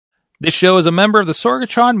This show is a member of the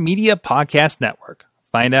Sorgatron Media Podcast Network.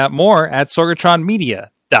 Find out more at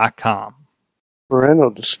sorgatronmedia.com. Parental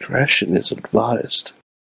discretion is advised.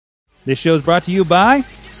 This show is brought to you by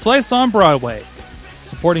Slice on Broadway,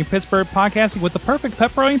 supporting Pittsburgh podcasting with the perfect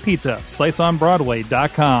pepperoni pizza.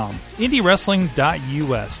 SliceOnBroadway.com.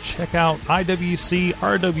 IndieWrestling.us. Check out IWC,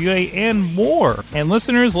 RWA, and more. And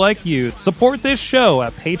listeners like you, support this show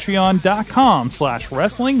at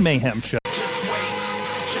Patreon.com/Wrestling Mayhem Show.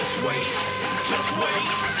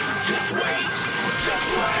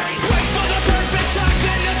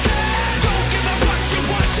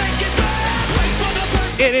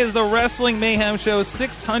 It is the Wrestling Mayhem Show,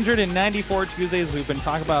 694 Tuesdays. We've been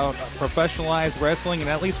talking about professionalized wrestling, and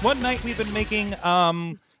at least one night we've been making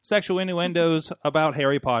sexual innuendos about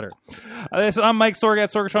Harry Potter. I'm Mike Sorg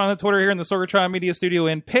at Sorgatron on Twitter here in the Sorgatron Media Studio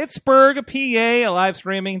in Pittsburgh, PA, live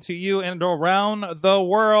streaming to you and around the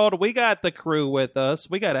world. We got the crew with us.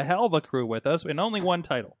 We got a hell of a crew with us, and only one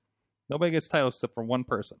title. Nobody gets titles except for one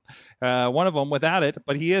person. One of them without it,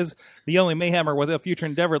 but he is the only Mayhemmer with a future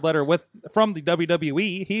endeavor letter from the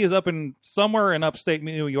WWE. He is up in somewhere in upstate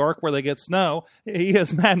New York where they get snow. He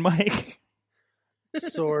is Mad Mike.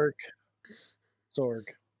 Sorg.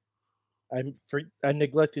 I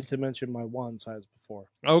neglected to mention my wand size before.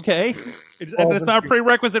 Okay. And it's not a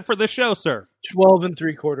prerequisite for this show, sir. 12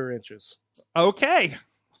 3/4 inches. Okay.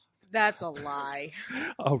 That's a lie.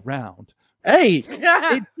 Around. Hey,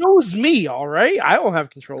 it knows me, all right? I don't have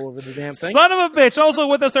control over the damn thing. Son of a bitch. Also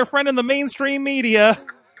with us, our friend in the mainstream media.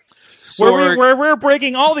 Where we're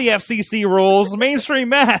breaking all the FCC rules. Mainstream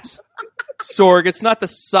mass. Sorg, it's not the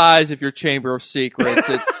size of your Chamber of Secrets.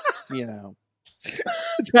 It's,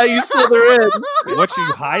 It's how you slither in. What, you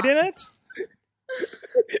hide in it?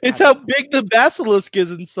 It's how big the basilisk is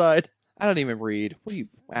inside. I don't even read. What are you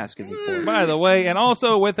asking me for? By the way, and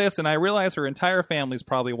also with us, and I realize her entire family's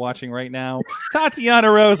probably watching right now,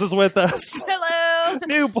 Tatiana Rose is with us. Hello.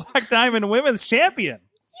 New Black Diamond Women's Champion.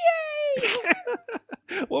 Yay.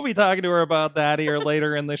 We'll be talking to her about that here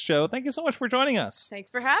later in the show. Thank you so much for joining us.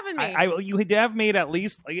 Thanks for having me. You have made at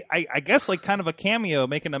least, I guess, like kind of a cameo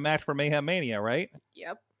making a match for Mayhem Mania, right?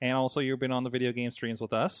 Yep. And also you've been on the video game streams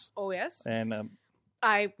with us. Oh, yes. And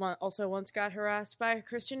I also once got harassed by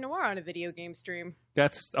Christian Noir on a video game stream.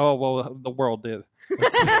 The world did.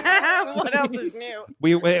 What else is new?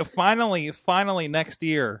 We finally next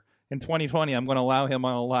year in 2020, I'm going to allow him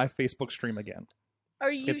on a live Facebook stream again.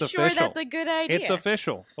 Are you It's sure official. that's a good idea? It's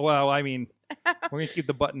official. Well, I mean, we're going to keep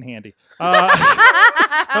the button handy.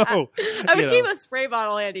 I would keep a spray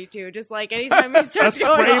bottle handy too, just like anytime he starts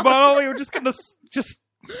going off. A spray bottle? We were just going to just...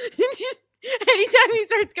 Anytime he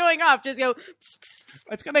starts going off, just go.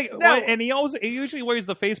 It's gonna, No. And he usually wears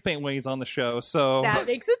the face paint when he's on the show, so That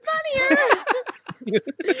makes it funnier.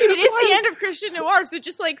 It is the end of Christian Noir, so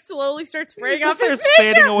just like slowly starts spraying off his starts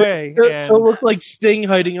fading away. And It'll look like Sting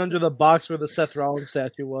hiding under the box where the Seth Rollins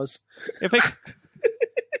statue was. if it,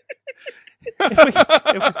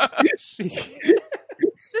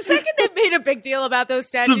 The second they made a big deal about those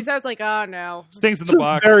statues, I was like, oh no. Sting's in It's the a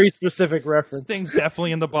box. very specific reference. Sting's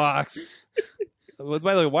definitely in the box.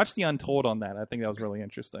 By the way, watch the Untold on that. I think that was really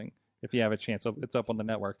interesting. If you have a chance, it's up on the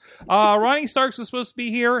network. Ronnie Starks was supposed to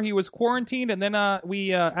be here. He was quarantined, and then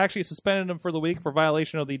we actually suspended him for the week for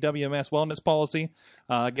violation of the WMS wellness policy.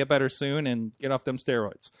 Get better soon and get off them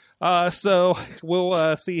steroids. So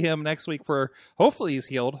we'll see him next week for, hopefully he's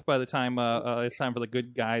healed by the time it's time for the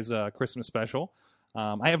Good Guys Christmas special.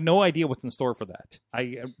 I have no idea what's in store for that.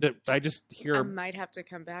 I just hear I might have to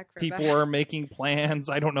come back for people that. are making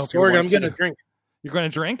plans. I don't know if Sorg, you're I'm going to drink. You're going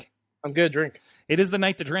to drink? I'm going to drink. It is the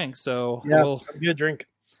night to drink, so Yeah, I'm going to drink.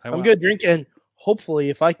 I'm going to drink, and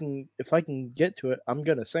hopefully, if I can get to it, I'm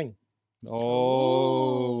going to sing.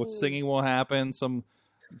 Oh, singing will happen. Some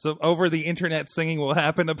over the internet singing will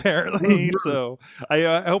happen apparently. So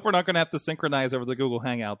I hope we're not going to have to synchronize over the Google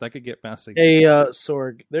Hangout. That could get messy. Hey,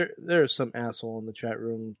 Sorg, there's some asshole in the chat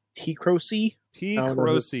room. T. Crocy? T.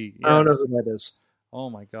 Crocy. I don't know who that is. Oh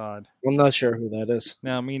my God. I'm not sure who that is.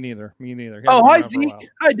 No, me neither. Oh, hi Zeke.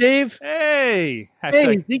 Hi Dave. Hey.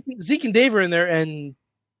 Hey, Zeke and Dave are in there, and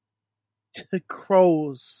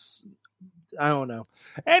Crows. I don't know.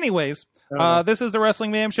 Anyways, this is the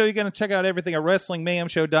Wrestling Mayhem Show. You're going to check out everything at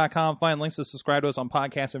WrestlingMayhemShow.com. Find links to subscribe to us on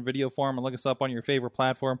podcast and video form, and look us up on your favorite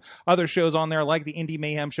platform. Other shows on there, like the Indie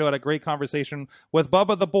Mayhem Show, had a great conversation with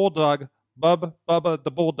Bubba the Bulldog. Bubba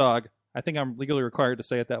the Bulldog. I think I'm legally required to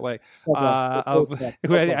say it that way. I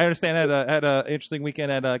understand had a interesting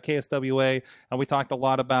weekend at KSWA, and we talked a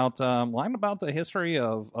lot about the history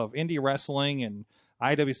of indie wrestling and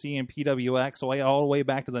IWC and PWX, all the way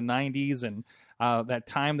back to the 90s, and that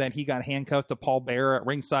time that he got handcuffed to Paul Bearer at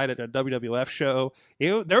ringside at a WWF show.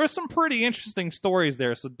 There was some pretty interesting stories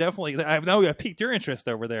there, so definitely, I know I piqued your interest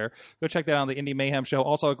over there. Go check that out on the Indie Mayhem show.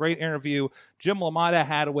 Also, a great interview Jim LaMotta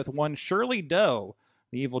had with one Shirley Doe,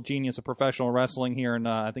 the evil genius of professional wrestling here, and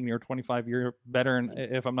I think you're a 25-year veteran,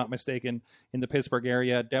 if I'm not mistaken, in the Pittsburgh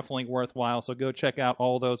area. Definitely worthwhile, so go check out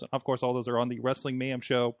all those. Of course, all those are on the Wrestling Mayhem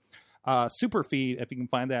show super feed, if you can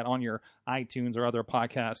find that on your iTunes or other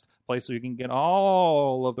podcast place, so you can get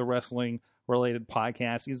all of the wrestling related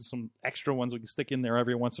podcasts. These are some extra ones we can stick in there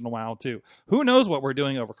every once in a while too. Who knows what we're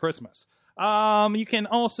doing over Christmas? You can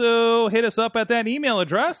also hit us up at that email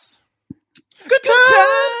address. Good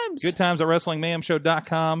times! Good times at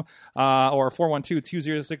WrestlingMayhemShow.com or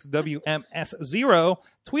 412-206-WMS0.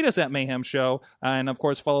 Tweet us at Mayhem Show. And, of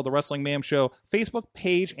course, follow the Wrestling Mayhem Show Facebook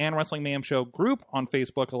page and Wrestling Mayhem Show group on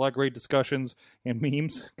Facebook. A lot of great discussions and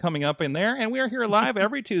memes coming up in there. And we are here live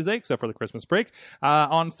every Tuesday, except for the Christmas break,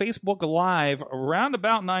 on Facebook Live around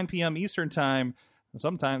about 9 p.m. Eastern Time.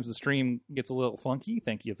 Sometimes the stream gets a little funky.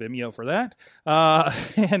 Thank you, Vimeo, for that.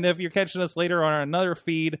 And if you're catching us later on another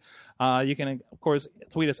feed, you can, of course,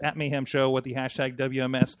 tweet us at Mayhem Show with the hashtag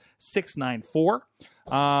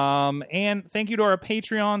WMS694. And thank you to our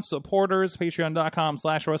Patreon supporters,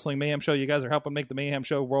 patreon.com/Wrestling Mayhem Show. You guys are helping make the Mayhem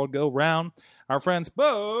Show world go round. Our friends,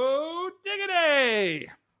 Bo Diggity!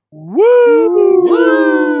 Woo!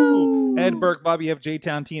 Woo! Ed Burke, Bobby F.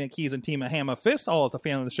 J-Town, Tina Keys, and Tima Hamma Fist, all at the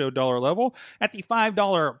fan of the show dollar level. At the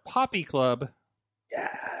 $5 Poppy Club.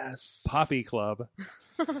 Yes. Poppy Club.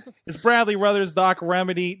 It's Bradley Ruthers, Doc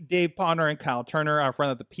Remedy, Dave Ponder, and Kyle Turner. Our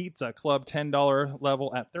friend at the Pizza Club, $10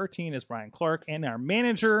 level. At $13 is Ryan Clark. And our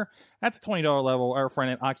manager at the $20 level, our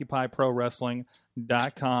friend at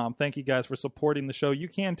OccupyProWrestling.com. Thank you guys for supporting the show. You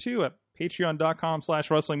can too at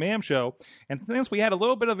patreon.com/Wrestling Mayhem Show. And since we had a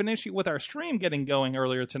little bit of an issue with our stream getting going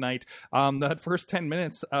earlier tonight, that first 10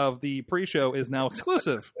 minutes of the pre-show is now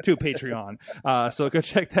exclusive to Patreon. So go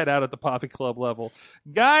check that out at the Poppy Club level.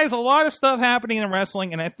 Guys, a lot of stuff happening in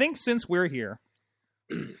wrestling, and I think since we're here,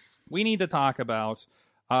 we need to talk about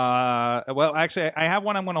well, actually, I have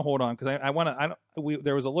one I'm going to hold on, because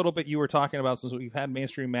there was a little bit you were talking about since we've had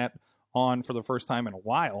Mainstream Matt on for the first time in a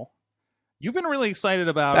while. You've been really excited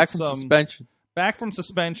about suspension. Back from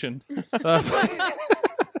suspension. The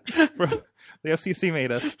FCC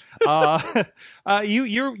made us.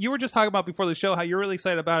 You were just talking about before the show how you're really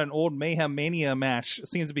excited about an old Mayhem Mania match.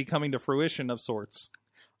 Seems to be coming to fruition of sorts.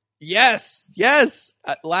 Yes.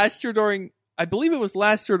 Last year I believe it was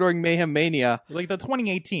last year during Mayhem Mania. Like the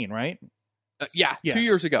 2018, right? Yeah, yes. 2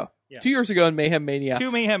 years ago. Yeah. 2 years ago in Mayhem Mania. 2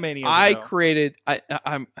 Mayhem Manias I ago. created. I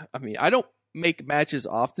don't make matches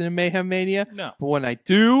often in Mayhem Mania. No. But when I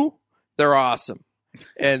do, they're awesome.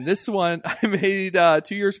 And this one I made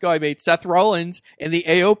 2 years ago. I made Seth Rollins and the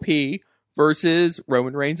AOP versus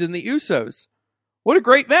Roman Reigns and the Usos. What a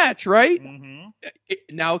great match, right? Mm-hmm.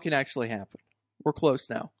 Now it can actually happen. We're close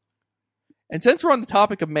now. And since we're on the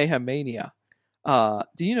topic of Mayhem Mania,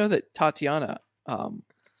 do you know that Tatiana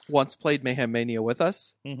once played Mayhem Mania with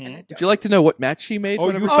us? Mm-hmm. Would you like to know what match she made? Oh,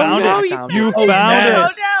 whenever- you found no, it. you You found found it. it. Oh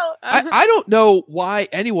no! I don't know why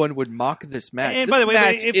anyone would mock this match. And This by the way,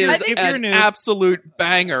 match if is you're an new- absolute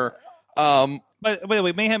banger. But by the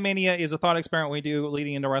way, Mayhem Mania is a thought experiment we do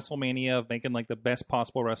leading into WrestleMania of making like the best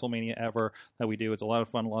possible WrestleMania ever that we do. It's a lot of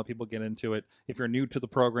fun. A lot of people get into it. If you're new to the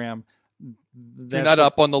program, You're not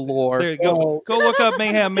up on the lore. There you go. Go look up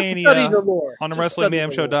Mayhem Study Mania the lore. on the Just study the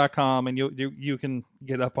lore. WrestlingMayhemShow.com, and you can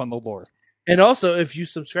get up on the lore. And also, if you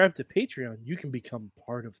subscribe to Patreon, you can become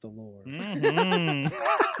part of the lore. Mm-hmm.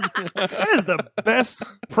 That is the best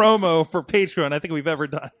promo for Patreon I think we've ever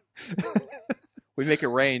done. We make it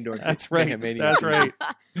rain during That's right. Mayhem Mania. That's right.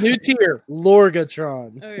 New tier,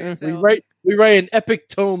 Lorgatron. Okay, so We write an epic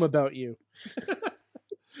tome about you.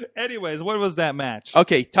 Anyways, what was that match?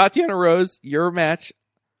 Okay, Tatiana Rose, your match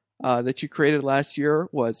that you created last year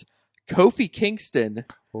was Kofi Kingston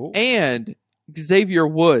Ooh. and Xavier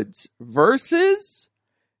Woods versus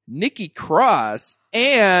Nikki Cross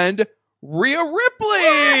and Rhea Ripley.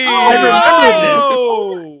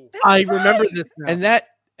 Oh! I remember this now.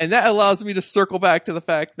 And that allows me to circle back to the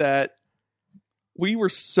fact that we were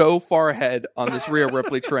so far ahead on this Rhea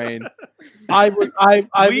Ripley train.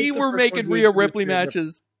 We were making Rhea Ripley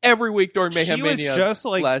matches every week during Mayhem She was Mania just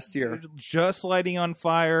like last year. just lighting on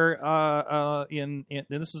fire. In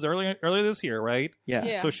this is earlier this year, right? Yeah.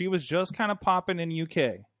 Yeah. So she was just kind of popping in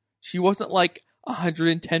UK. She wasn't like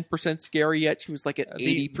 110% scary yet. She was like at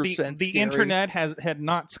 80% The scary. internet had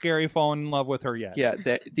not scary fallen in love with her yet. Yeah,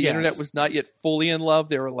 the Yes. internet was not yet fully in love.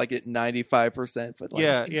 They were like at 95%. But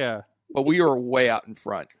like, Yeah. but we were way out in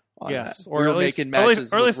front. On Yes, that. or we were at least, making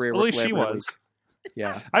matches. at least with she was.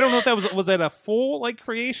 Yeah, I don't know if that was that a full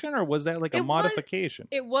creation or was that like a modification?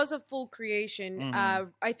 It was a full creation. Mm-hmm.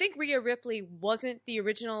 I think Rhea Ripley wasn't the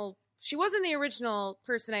original. She wasn't the original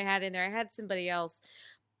person I had in there. I had somebody else,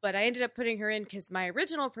 but I ended up putting her in because my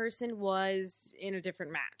original person was in a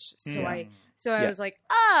different match. So I was like,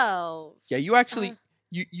 oh, yeah. You actually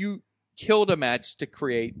you killed a match to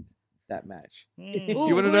create that match. Ooh, You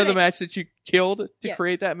want to know the match that you killed to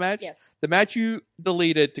create that match? Yes. The match you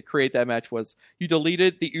deleted to create that match was you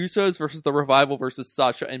deleted the Usos versus the Revival versus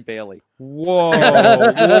Sasha and Bailey. Whoa!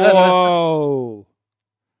 Whoa!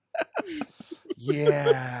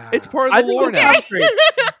 Yeah, it's part of the lore now.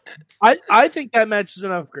 I think that match is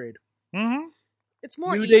an upgrade. Mm-hmm. It's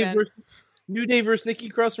more New Day versus Nikki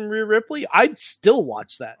Cross and Rhea Ripley. I'd still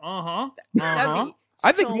watch that. That'd be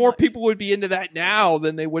I think so more much. people would be into that now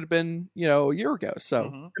than they would have been, a year ago.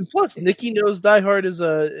 So, And plus, Nikki knows Die Hard is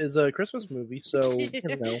a Christmas movie, so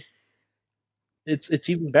it's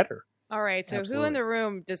even better. All right, so Absolutely. who in the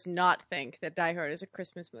room does not think that Die Hard is a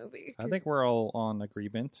Christmas movie? I think we're all on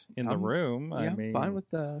agreement in the room. Yeah, I mean, fine with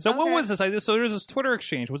that. So what Okay. was this? So there's this Twitter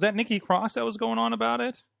exchange. Was that Nikki Cross that was going on about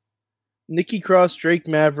it? Nikki Cross, Drake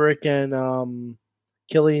Maverick, and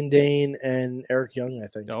Killian Dane and Eric Young, I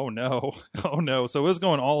think. Oh no! Oh no! So it was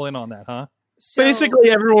going all in on that, huh? So, Basically,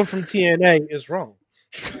 everyone from TNA is wrong.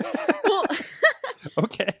 well,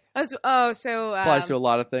 Okay. so Applies to a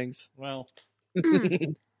lot of things. Well,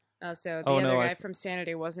 so the other no, guy from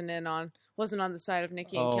Sanity wasn't on the side of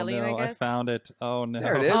Nikki and oh Killian, no! I guess. found it. Oh no!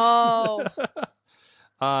 There it is. Oh,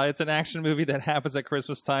 It's an action movie that happens at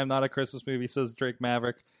Christmas time, not a Christmas movie, says Drake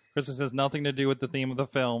Maverick. Christmas has nothing to do with the theme of the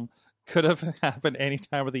film. Could have happened any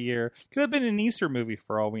time of the year. Could have been an Easter movie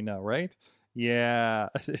for all we know, right? Yeah.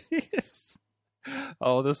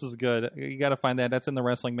 Oh, this is good. You got to find that. That's in the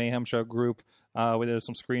Wrestling Mayhem Show group. Where there's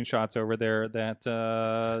some screenshots over there that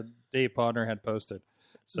Dave Podner had posted.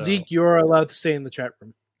 So. Zeke, you're allowed to stay in the chat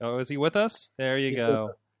room. Oh, is he with us? There you He's go.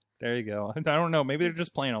 with us. There you go. I don't know. Maybe they're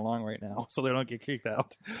just playing along right now, so they don't get kicked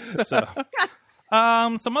out. So,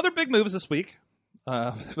 some other big moves this week.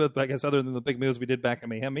 But I guess other than the big moves we did back at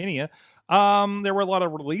Mayhem Mania, there were a lot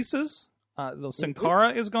of releases. Sin Cara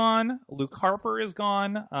is gone. Luke Harper is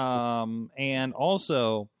gone. And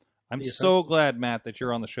also, I'm so glad, Matt, that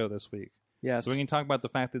you're on the show this week. Yes. So we can talk about the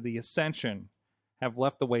fact that the Ascension have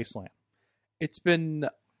left the wasteland. It's been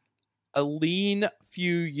a lean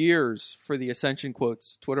few years for the Ascension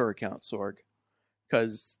Quotes Twitter account, Sorg,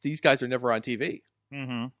 because these guys are never on TV.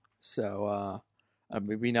 Mm-hmm. So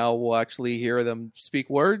maybe now we'll actually hear them speak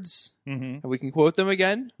words, Mm-hmm. and we can quote them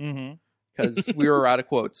again, Mm-hmm. because we were out of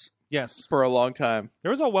quotes Yes. for a long time.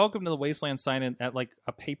 There was a Welcome to the Wasteland sign-in at like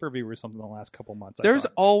a pay-per-view or something the last couple months. I There's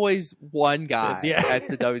thought. always one guy Yeah. at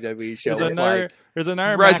the WWE show There's with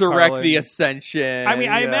another Matt resurrect Harlan. the Ascension. I mean,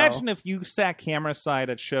 I you know. imagine if you sat camera side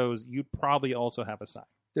at shows, you'd probably also have a sign.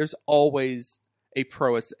 There's always a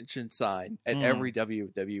Pro Ascension sign at Mm. every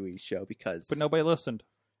WWE show because, But nobody listened.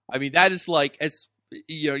 I mean, that is like, as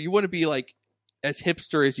you want to be like as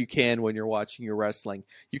hipster as you can when you're watching your wrestling.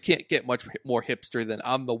 You can't get much more hipster than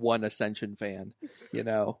I'm the one Ascension fan.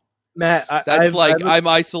 Matt, I'm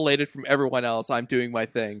isolated from everyone else. I'm doing my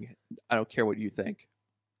thing. I don't care what you think.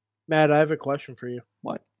 Matt, I have a question for you.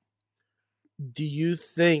 What? Do you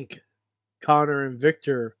think Connor and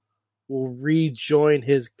Victor will rejoin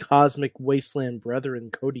his Cosmic Wasteland brethren,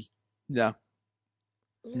 Cody? No,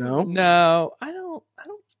 No? I don't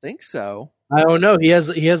think so. I don't know. He has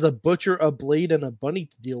a butcher, a blade, and a bunny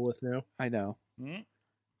to deal with now. I know.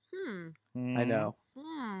 Mm-hmm. I know.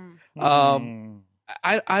 Mm.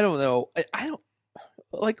 I don't know. I don't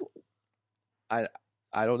like. I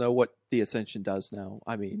don't know what the Ascension does now.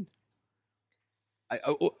 I mean,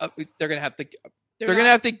 they're gonna have to. They're gonna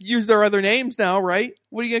have to use their other names now, right?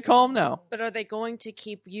 What are you gonna call them now? But are they going to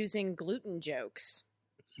keep using gluten jokes?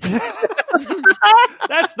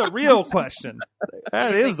 That's the real question. That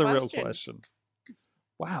Amazing is the real question. question.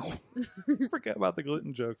 Wow. Forget about the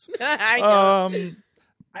gluten jokes. I know.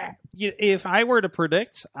 If I were to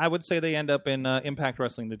predict, I would say they end up in Impact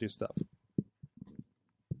Wrestling to do stuff.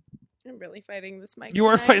 I'm really fighting this mic. You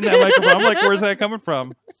are tonight. fighting that microphone. I'm like, where's that coming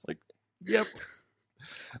from? It's like, yep.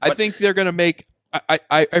 I think they're gonna make.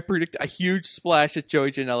 I predict a huge splash at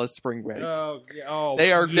Joey Janela's Spring Break.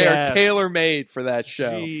 They are tailor made for that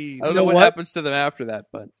show. Jeez. I don't know what happens to them after that,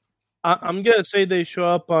 but I'm gonna say they show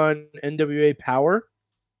up on NWA Power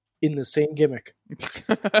in the same gimmick.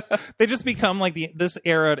 They just become like this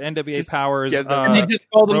era at NWA Just Powers. give them- And they just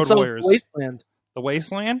call Road themselves Warriors. Wasteland. The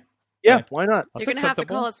Wasteland? Yeah, Right. why not? That's You're gonna have to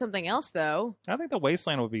acceptable. call it something else, though. I think the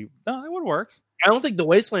Wasteland would be. No, that would work. I don't think the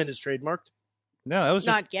Wasteland is trademarked. No, that was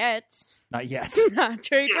just Not yet. not yet. Not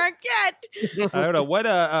trademarked yet. I don't know what.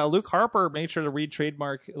 Luke Harper made sure to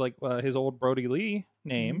trademark like his old Brody Lee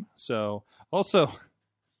name. So also,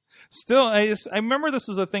 still, I remember this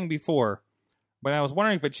was a thing before, but I was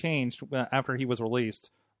wondering if it changed after he was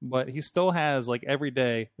released. But he still has like every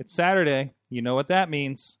day. It's Saturday. You know what that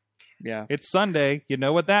means. Yeah. It's Sunday. You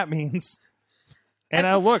know what that means. And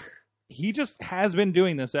I looked. He just has been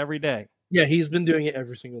doing this every day. Yeah, he's been doing it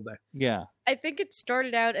every single day. Yeah. I think it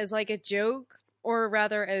started out as like a joke, or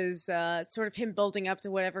rather as sort of him building up to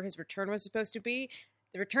whatever his return was supposed to be.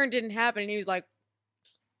 The return didn't happen, and he was like,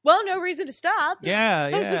 well, no reason to stop. Yeah,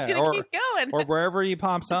 I'm just yeah. going to keep going. Or wherever he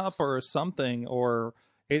pops up or something. Or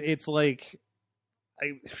it's like...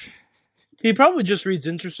 He probably just reads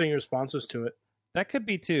interesting responses to it. That could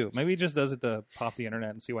be too. Maybe he just does it to pop the internet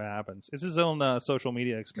and see what happens. It's his own social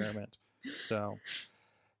media experiment. So...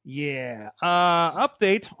 Yeah.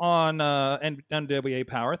 Update on NWA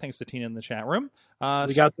Power, thanks to Tina in the chat room.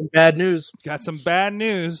 We got some bad news. Got some bad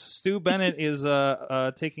news. Stu Bennett is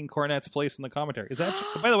taking Cornette's place in the commentary. Is that,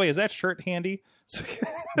 by the way, is that shirt handy?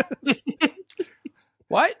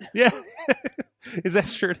 What? Yeah. Is that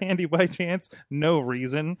shirt handy by chance? No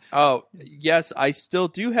reason. Oh, yes, I still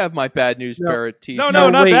do have my Bad News Barrett t-shirt. No,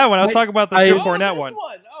 not wait, that one. I was talking about the Joe Oh, Cornette this one.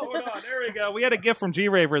 Oh, hold on. There we go. We had a gift from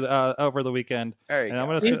G-Raver over the weekend. There you And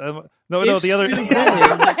go. I'm gonna no, the other.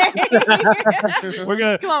 We're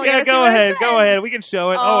gonna. Come on, we Yeah, gotta see go what it ahead. Go says. ahead. We can show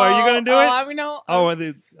it. Oh, are you gonna do it? I know.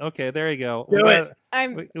 Okay. There you go. Do it.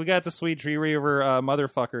 We got the sweet G-Raver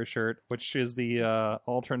motherfucker shirt, which is the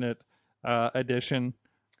alternate edition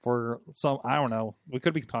for some. I don't know. We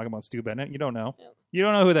could be talking about Stu Bennett. You don't know. Yep. You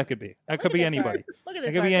don't know who that could be. That could be anybody. Look at It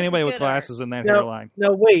this. could be anybody with glasses and that hairline.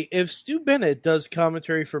 Now, wait. If Stu Bennett does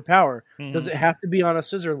commentary for Power, does it have to be on a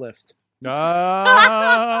scissor lift?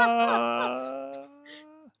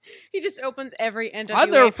 He just opens every NWA I'll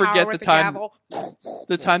never Power forget with the a time gavel.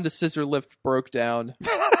 the time the scissor lift broke down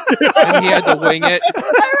and he had to wing it,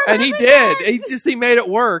 and he did. He made it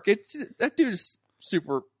work. That dude is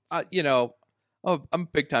super. Oh, I'm a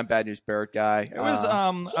big time Bad News Barrett guy. It was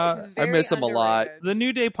I miss him a lot. The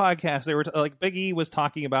New Day podcast. They were like Big E was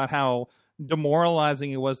talking about how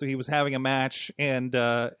demoralizing it was that he was having a match and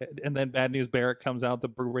then Bad News Barrett comes out to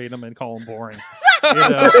berate him and call him boring.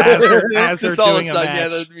 As they're just all of doing a sudden,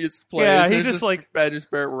 match. the music plays. Yeah, and he it's just like Bad News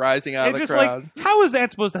Barrett rising out of the crowd. Like, how is that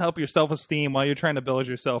supposed to help your self-esteem while you're trying to build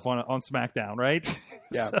yourself on SmackDown, right?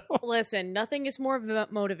 Yeah. Listen, nothing is more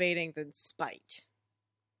motivating than spite.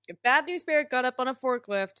 If Bad News Barrett got up on a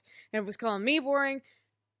forklift and was calling me boring,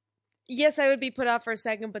 yes, I would be put off for a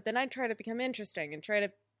second, but then I'd try to become interesting and try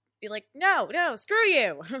to be like, no, screw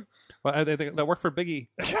you. Well, that worked for Biggie.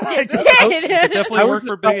 Yes, it it definitely worked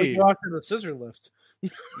for Biggie. Rocking the scissor lift.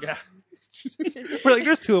 Yeah. We're like,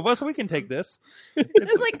 there's two of us, we can take this.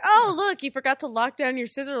 It's like, oh, look, you forgot to lock down your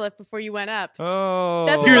scissor lift before you went up. Oh.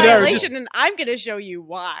 That's a You're there. violation, and I'm going to show you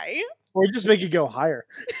why. Or just make it go higher.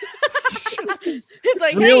 It's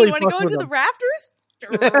like, hey, Really you want to fuck go with into the them. rafters?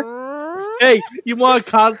 Hey, you want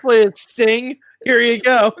to cosplay as Sting? Here you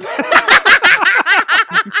go.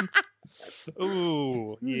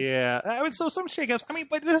 Ooh, yeah. I mean, so some shakeups. I mean,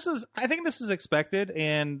 but I think this is expected,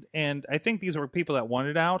 and I think these were people that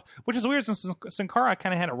wanted out, which is weird since Sin Cara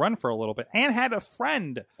kind of had a run for a little bit and had a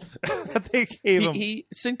friend that they gave him.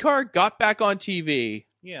 Sin Cara got back on TV.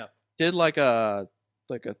 Yeah. Did like a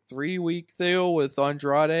 3-week deal with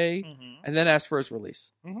Andrade, and then asked for his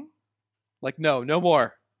release. Mm-hmm. Like, no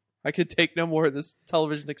more. I could take no more of this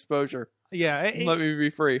television exposure. Yeah, Let me be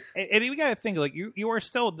free. And you gotta think, like, you are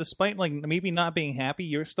still, despite like maybe not being happy,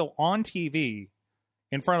 you're still on TV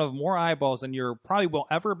in front of more eyeballs than you probably will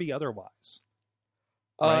ever be otherwise.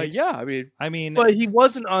 Right? Yeah, I mean, but he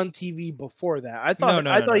wasn't on TV before that. I thought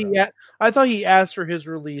No. I thought he asked for his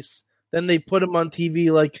release. Then they put him on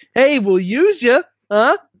TV like, "Hey, we'll use you,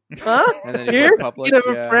 huh? and then he Here, went public. you have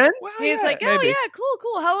a friend." Well, He's yeah, like, oh, maybe. yeah,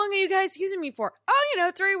 cool. How long are you guys using me for?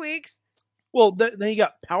 Oh, 3 weeks. Well, then he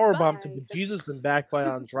got powerbombed to Bye. Jesus and back by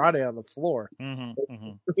Andrade on the floor. Mm-hmm.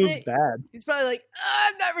 It was bad. He's probably like,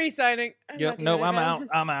 I'm not re-signing. Yep. No, I'm out.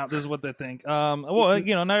 I'm out. This is what they think. Well,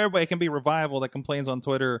 not everybody can be Revival that complains on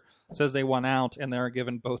Twitter, says they want out, and they're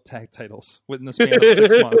given both tag titles within the span of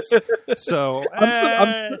 6 months. So,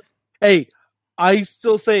 Hey, I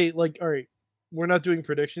still say, like, all right, we're not doing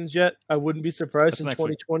predictions yet. I wouldn't be surprised in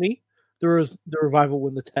 2020 the Revival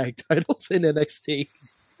win the tag titles in NXT.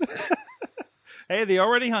 Hey, they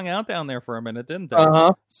already hung out down there for a minute, didn't they?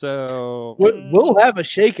 Uh-huh. So We'll have a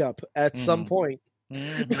shakeup at some point.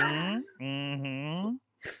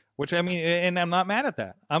 Which, I mean, and I'm not mad at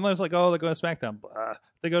that. I'm just like, oh, they're going to SmackDown. Blah.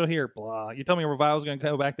 They go to here. Blah. You tell me Revival's going to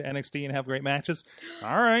go back to NXT and have great matches.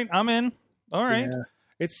 All right, I'm in. All right. Yeah.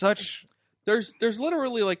 It's such... There's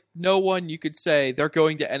literally like no one you could say they're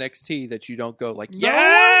going to NXT that you don't go like,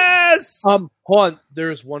 yes! Hold on.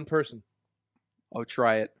 There's one person. Oh,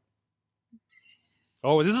 try it.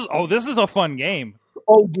 Oh, this is a fun game.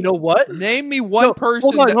 Oh, you know what? Name me one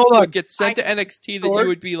person that would get sent to NXT that you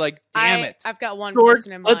would be like, damn it. I've got one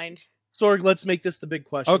person in mind. Sorg, let's make this the big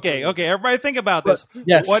question. Okay, everybody think about this.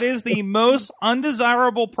 Yes. What is the most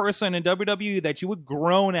undesirable person in WWE that you would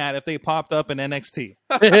groan at if they popped up in NXT?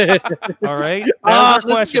 All right? That's our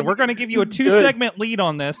question. We're going to give you a 2-segment lead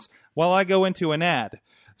on this while I go into an ad.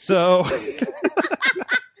 So...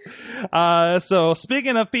 So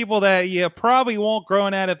speaking of people that you probably won't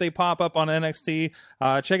groan at if they pop up on NXT,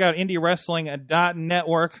 check out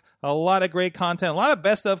IndieWrestling.network. A lot of great content, a lot of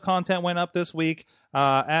best of content went up this week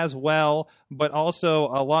as well, but also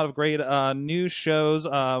a lot of great new shows,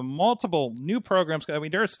 multiple new programs. I mean,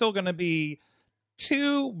 there's still going to be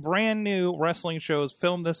 2 brand new wrestling shows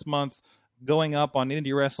filmed this month going up on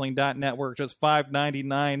IndieWrestling.network, just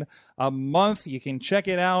 $5.99 a month. You can check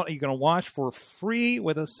it out. You can watch for free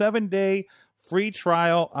with a 7-day free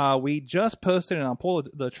trial. We just posted, and I'll pull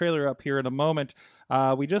the trailer up here in a moment.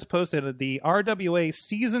 We just posted the RWA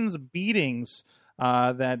Seasons Beatings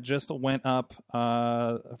that just went up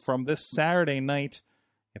from this Saturday night.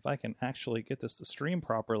 If I can actually get this to stream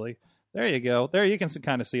properly. There you go. There, you can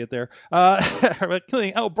kind of see it there.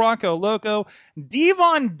 Bronco Loco.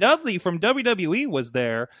 Devon Dudley from WWE was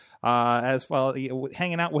there as well,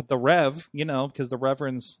 hanging out with the Rev, because the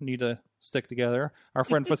Reverends need to stick together. Our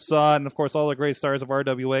friend Facade, and of course all the great stars of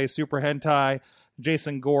RWA, Super Hentai,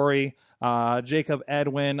 Jason Gorey, Jacob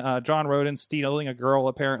Edwin, John Roden stealing a girl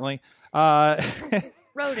apparently.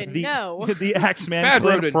 Roden, no. The Axeman,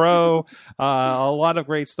 Clint Pro, a lot of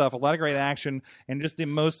great stuff, a lot of great action, and just the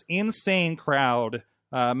most insane crowd.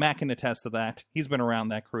 Matt can attest to that. He's been around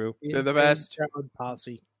that crew. They're the best.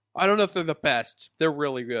 Posse. I don't know if they're the best. They're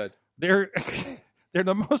really good. They're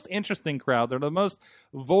the most interesting crowd. They're the most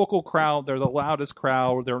vocal crowd. They're the loudest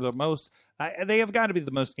crowd. They're the most... they have got to be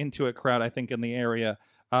the most into it crowd, I think, in the area.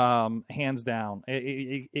 Hands down.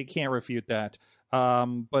 It can't refute that.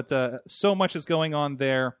 But so much is going on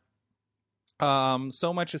there.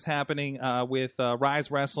 So much is happening with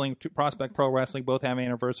Rise Wrestling, Prospect Pro Wrestling, both have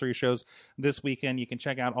anniversary shows this weekend. You can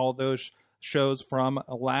check out all those shows from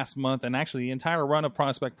last month and actually the entire run of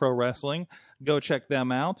Prospect Pro Wrestling. Go check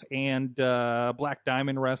them out. And Black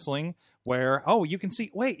Diamond Wrestling, where, you can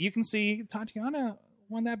see Tatiana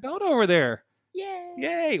won that belt over there.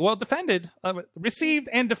 Yay! Well, defended, received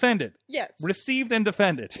and defended. Yes. Received and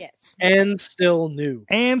defended. Yes. And still new.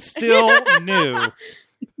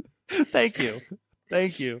 Thank you.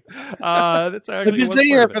 That's actually I've been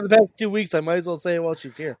saying that for the past 2 weeks. I might as well say it while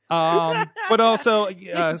she's here. But also,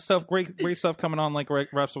 stuff great stuff coming on, like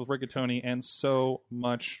Reps with Rigatoni and so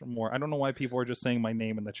much more. I don't know why people are just saying my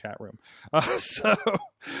name in the chat room.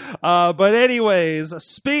 But anyways,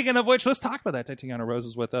 speaking of which, let's talk about that. Tatiana Rose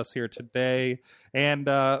is with us here today, and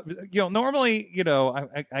normally,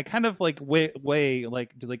 I kind of like weigh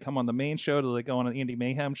like, do they come on the main show? Do they go on an Indie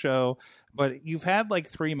Mayhem show? But you've had like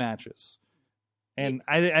 3 matches. And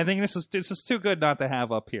I think this is too good not to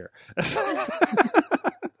have up here.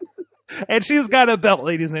 And she's got a belt,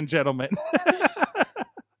 ladies and gentlemen.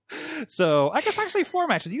 So I guess actually 4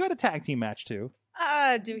 matches. You had a tag team match too.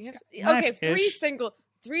 Do we have? Okay, 3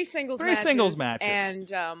 singles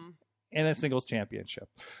matches, and a singles championship.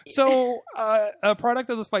 So a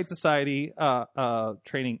product of the Fight Society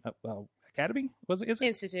training. Academy was it? Is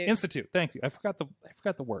it? Institute. Thank you. I forgot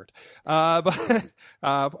the word. But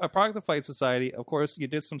a product of the Fight Society. Of course, you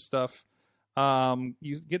did some stuff.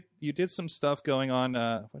 You did some stuff going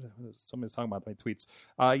on. Somebody's talking about my tweets.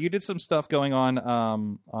 You did some stuff going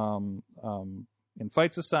on. In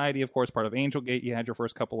Fight Society, of course, part of Angel Gate. You had your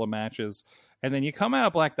first couple of matches, and then you come out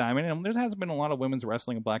of Black Diamond, and there hasn't been a lot of women's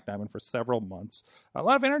wrestling in Black Diamond for several months. A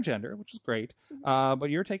lot of intergender, which is great. But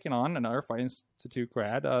you're taking on another Fight Institute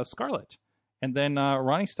grad, Scarlett. And then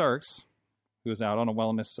Ronnie Starks, who is out on a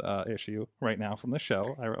wellness issue right now from the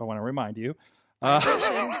show, I want to remind you,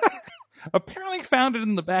 apparently found it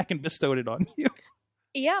in the back and bestowed it on you.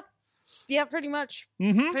 Yep. Yeah, pretty much.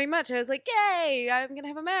 Mm-hmm. Pretty much. I was like, yay, I'm going to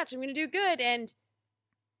have a match. I'm going to do good. And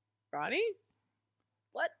Ronnie?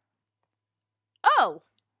 What? Oh.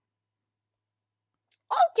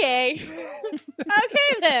 Okay.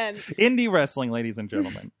 Okay, then. Indie wrestling, ladies and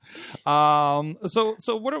gentlemen. So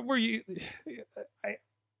what were you...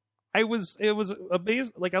 it was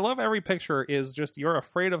amazing. Like, I love every picture is just you're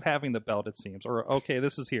afraid of having the belt, it seems, or okay,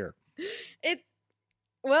 this is here.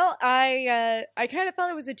 Well, I kind of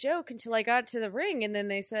thought it was a joke until I got to the ring, and then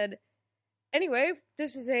they said, "Anyway,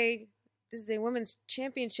 this is a women's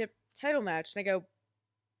championship title match," and I go,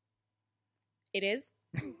 "It is."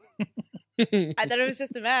 I thought it was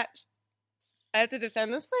just a match. I have to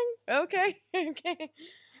defend this thing? Okay.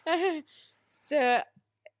 So,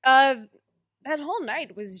 that whole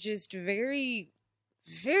night was just very,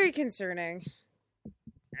 very concerning.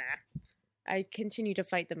 I continue to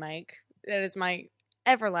fight the mic. That is my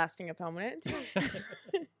everlasting opponent.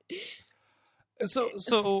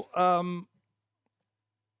 So,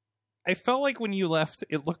 I felt like when you left,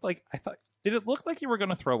 did it look like you were going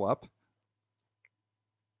to throw up?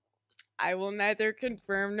 I will neither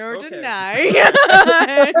confirm nor deny.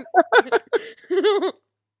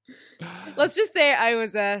 Let's just say I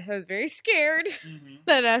was very scared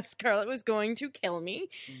that Scarlett was going to kill me,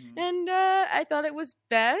 and I thought it was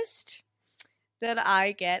best that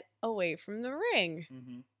I get away from the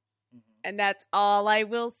ring, and that's all I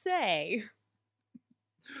will say.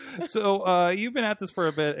 So you've been at this for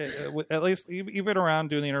a bit, at least you've been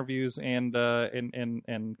around doing the interviews and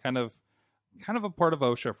kind of a part of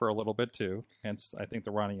OSHA for a little bit too, hence I think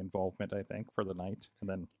the Ronnie involvement, I think, for the night, and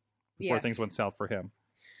then before things went south for him.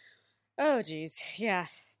 Oh geez, yeah,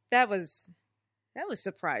 that was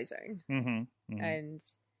surprising, and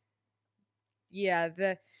yeah,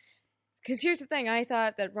 because here's the thing, I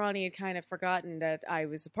thought that Ronnie had kind of forgotten that I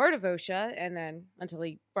was a part of OSHA, and then until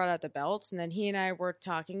he brought out the belts, and then he and I were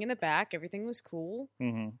talking in the back, everything was cool,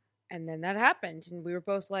 and then that happened, and we were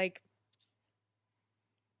both like,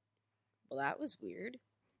 well, that was weird.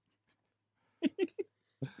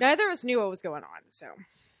 Neither of us knew what was going on, so.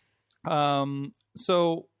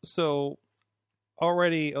 So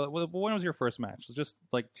already, when was your first match? It was just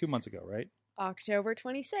like 2 months ago, right? October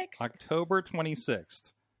 26th. October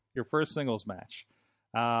 26th. Your first singles match.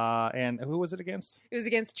 And who was it against? It was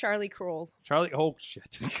against Charlie Kroll. Charlie, oh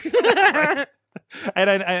shit. That's right.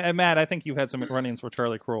 And Matt, I think you've had some run-ins with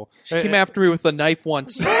Charlie Kroll. She came after me with a knife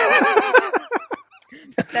once.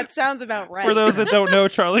 That sounds about right. For those that don't know,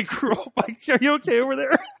 Charlie Kroll, are you okay over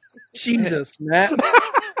there? Jesus, Matt.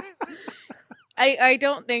 I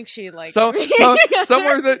don't think she likes me.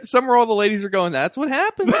 Somewhere all the ladies are going, that's what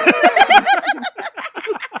happens.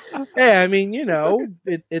 Hey, I mean,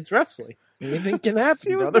 it's wrestling. Anything can happen.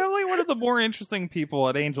 She was definitely one of the more interesting people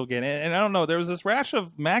at Angel Gate. And I don't know, there was this rash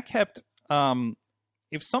of Matt kept,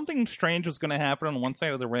 if something strange was going to happen on one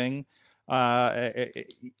side of the ring,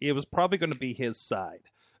 it was probably going to be his side.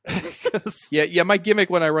 Yeah. My gimmick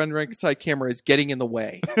when I run ringside camera is getting in the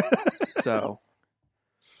way. So,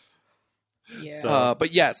 yeah.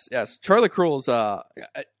 But yes, Charlie Kroll's.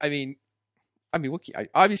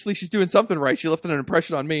 Obviously she's doing something right. She left an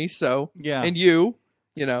impression on me. So yeah, and you.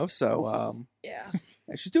 So yeah,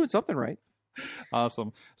 she's doing something right.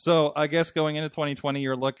 Awesome. So I guess going into 2020,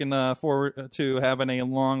 you're looking forward to having a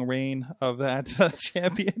long reign of that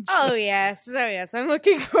championship. Oh yes, I'm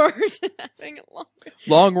looking forward to having a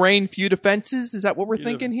long reign, few defenses. Is that what we're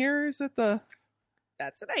thinking here? Is that the?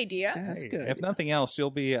 That's an idea. That's good. If nothing else, you'll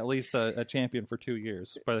be at least a champion for 2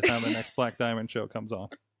 years by the time the next Black Diamond show comes on.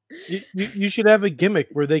 You should have a gimmick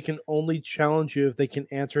where they can only challenge you if they can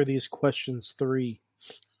answer these questions 3.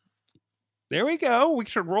 There we go. We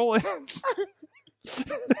should roll it.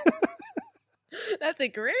 That's a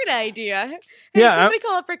great idea. Hey, somebody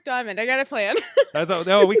call up Rick Diamond. I got a plan.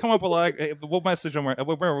 We come up with we'll message him.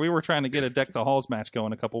 We were trying to get a Deck to Halls match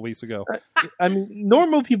going a couple weeks ago. I mean,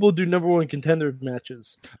 normal people do number 1 contender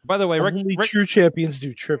matches. By the way, only true champions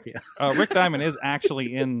do trivia. Rick Diamond is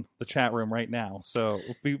actually in the chat room right now. So,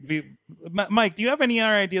 Mike, do you have any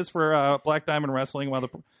other ideas for Black Diamond Wrestling while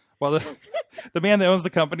the man that owns the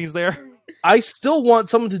company's there? I still want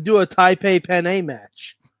someone to do a Taipei Penne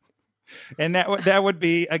match. And that would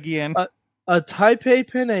be, again... A Taipei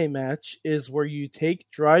Penne match is where you take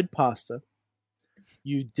dried pasta,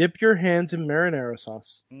 you dip your hands in marinara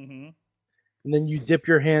sauce, and then you dip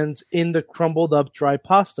your hands in the crumbled up dry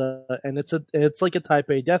pasta, and it's like a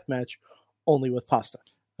Taipei death match, only with pasta.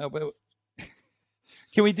 Oh, but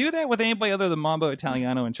can we do that with anybody other than Mambo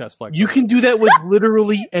Italiano and Chest Flex? You can do that with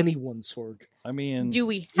literally anyone, Sorg. I mean... Do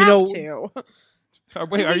we have to?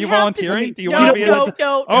 Wait, are you volunteering? Do you want to be no.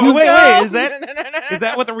 Oh, wait. Is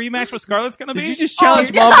that what the rematch with Scarlett's going to be? Did you just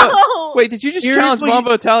challenge Mambo? No. Wait, did you just challenge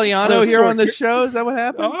Mambo Italiano here on this show? Is that what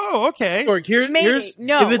happened? Oh, okay. Sorg, here's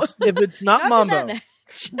no. If it's not Mambo,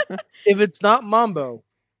 if it's not Mambo,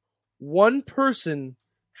 one person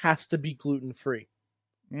has to be gluten free.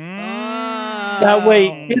 That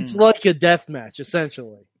way, it's like a death match,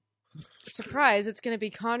 essentially. Surprise! It's going to be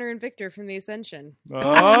Connor and Victor from the Ascension.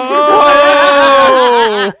 Oh!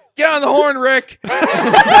 Get on the horn, Rick.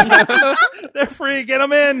 They're free. Get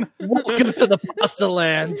them in. Welcome to the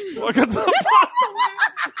Pastaland. Welcome to the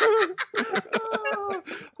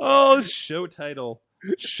Pastaland. Oh, show title.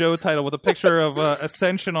 Show title with a picture of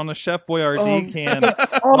Ascension on the Chef Boyardee can.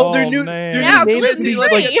 Their new Now names gluten can be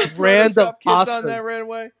free. like brand of Kids on that pasta. right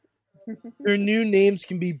away. Their new names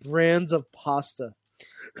can be brands of pasta.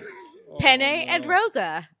 Penne and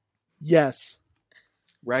Rosa. Yes.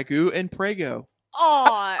 Ragu and Prego.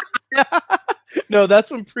 Aw. No, that's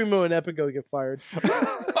when Primo and Epico get fired.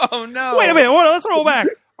 Oh no! Wait a minute. Let's roll back.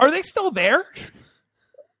 Are they still there?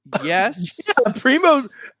 Yes. Yeah, Primo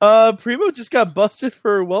just got busted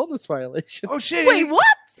for a wellness violation. Oh shit! Wait, what?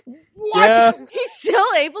 What? Yeah. He's still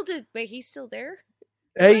able to. Wait, he's still there?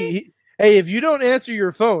 Hey, if you don't answer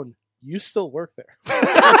your phone, you still work there.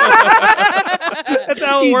 That's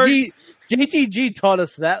how it works. JTG taught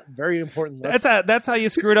us that very important lesson. That's how you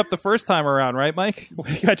screwed up the first time around, right, Mike?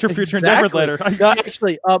 You got your future Endeavored letter. No,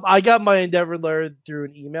 actually, I got my Endeavored letter through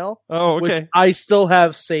an email. Oh, okay. Which I still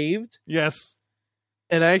have saved. Yes.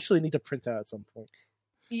 And I actually need to print out at some point.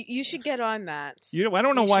 You should get on that. I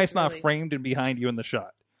don't know why it's not really framed and behind you in the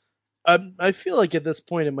shot. I feel like at this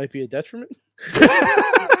point it might be a detriment.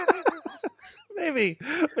 Maybe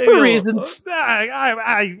For reasons.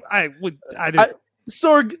 I do.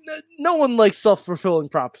 Sorg, no one likes self-fulfilling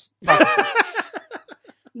props.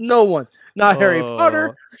 No one. Not Harry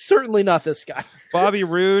Potter. Certainly not this guy. Bobby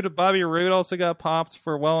Roode also got popped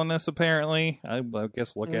for wellness, apparently. I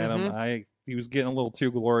guess look at him. He was getting a little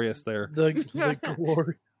too glorious there.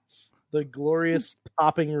 The glorious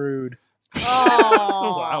popping Rude.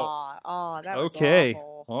 Oh, Wow. Oh, that was Okay.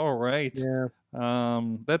 awful. All right. Yeah.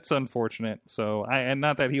 That's unfortunate. So and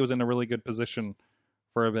not that he was in a really good position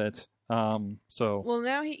for a bit. So Well,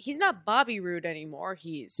 now he's not Bobby Roode anymore.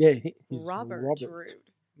 He's Robert Roode,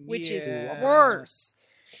 which is worse.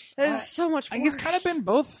 That is so much worse. He's kind of been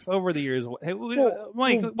both over the years. Hey,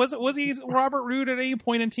 Mike, was he Robert Roode at any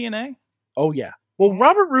point in TNA? Oh yeah. Well,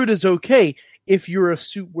 Robert Roode is okay if you're a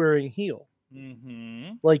suit-wearing heel,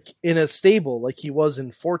 like in a stable, like he was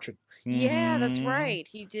in Fortune. Yeah, that's right.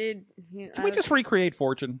 He did. Can we just recreate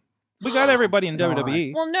Fortune? We got everybody in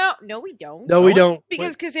WWE. Well, no, we don't. No, we don't.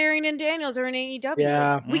 Because Kazarian and Daniels are in AEW.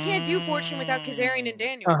 Yeah. We can't do Fortune without Kazarian and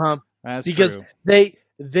Daniels. That's because true.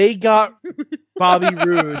 they got Bobby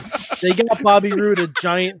Roode. They got Bobby Roode a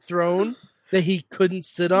giant throne that he couldn't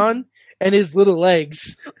sit on, and his little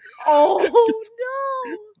legs.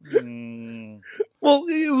 Oh no! Well,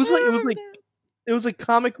 it was a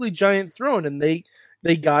comically giant throne, and they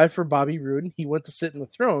got for Bobby Roode, and he went to sit in the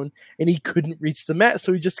throne, and he couldn't reach the mat,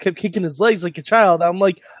 so he just kept kicking his legs like a child. I'm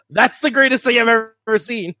like, that's the greatest thing I've ever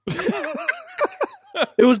seen.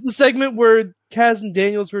 It was the segment where Kaz and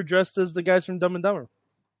Daniels were dressed as the guys from Dumb and Dumber.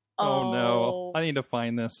 Oh no! I need to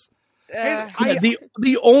find this.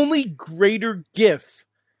 The only greater GIF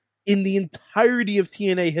in the entirety of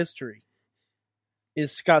TNA history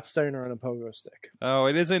is Scott Steiner on a pogo stick. Oh,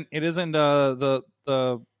 it isn't the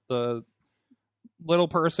little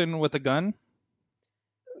person with the gun?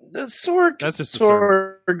 Sorg. That's just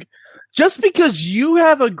Sorg. Just because you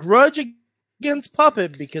have a grudge against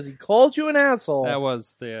Puppet because he called you an asshole,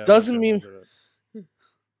 doesn't mean.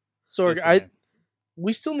 Sorg,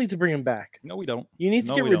 we still need to bring him back. No, we don't. You need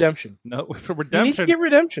to get redemption. No, for redemption. You need to get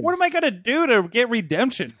redemption. What am I going to do to get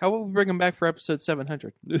redemption? How about we bring him back for episode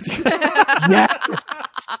 700?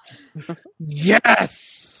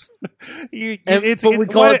 Yes. We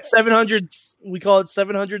call it 700. We call it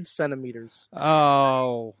 700 centimeters.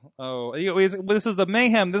 Oh! This is the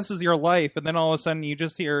Mayhem. This is your life, and then all of a sudden you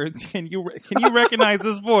just hear. Can you recognize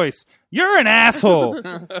this voice? You're an asshole,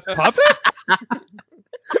 Puppet.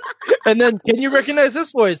 And then, can you recognize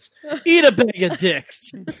this voice? Eat a bag of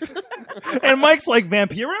dicks. And Mike's like,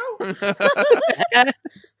 Vampiro?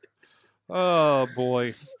 Oh,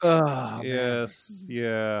 boy. Oh, yes. Man.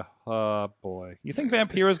 Yeah. Oh, boy. You think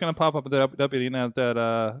Vampiro's going to pop up at the WWE now that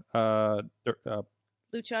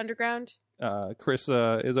Lucha Underground? Chris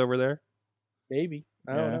is over there? Maybe.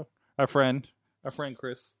 I don't know. Our friend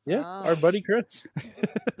Chris. Yeah, our buddy Chris.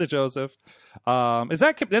 The Joseph.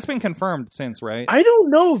 That's been confirmed since, right? I don't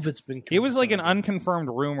know if it's been confirmed. It was like an unconfirmed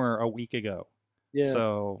rumor a week ago. Yeah.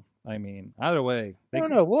 So, I mean, either way. I don't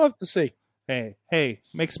know. We'll have to see. Hey,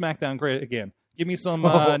 make SmackDown great again. Give me some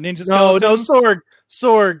ninja skeletons. No,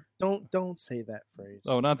 Sorg. Don't say that phrase.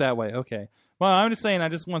 Oh, not that way. Okay. Well, I'm just saying I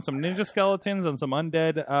just want some ninja skeletons and some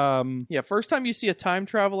undead. Yeah, first time you see a time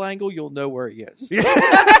travel angle, you'll know where he is.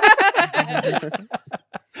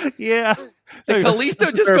 Yeah. Did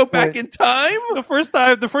Kalisto just go back in time? The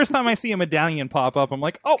first time I see a medallion pop up, I'm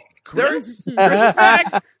like, oh, Chris is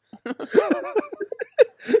back.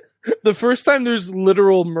 The first time there's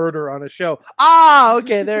literal murder on a show. Ah,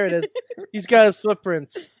 okay, there it is. He's got his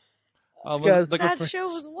footprints. That show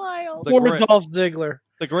was wild. Poor Dolph Ziggler.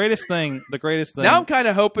 The greatest thing. Now I'm kind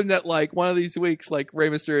of hoping that like one of these weeks, like Rey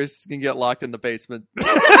Mysterio can get locked in the basement.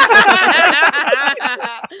 Why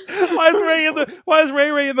is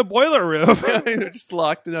Ray in the boiler room? Just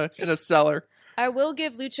locked in a cellar. I will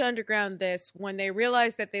give Lucha Underground this: when they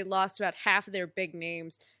realized that they lost about half of their big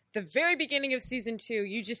names. The very beginning of season 2,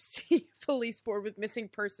 you just see a police board with missing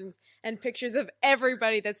persons and pictures of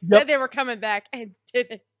everybody that said they were coming back and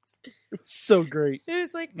didn't. It was so great. It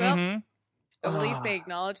was like, well, at least they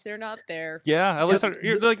acknowledge they're not there. Yeah, at least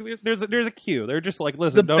there's a cue. They're just like,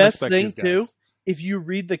 listen, don't expect these guys. The best thing too, if you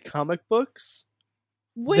read the comic books,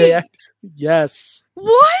 wait, yes.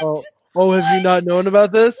 What? Oh, have you not known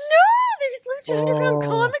about this? No, there's Lucha Underground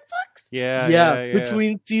comic books. Yeah.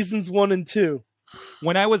 Between seasons 1 and 2.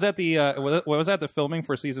 When I was at the filming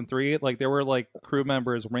for season 3, like there were like crew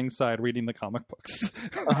members ringside reading the comic books.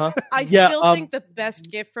 I still think the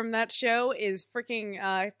best gift from that show is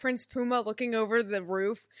freaking Prince Puma looking over the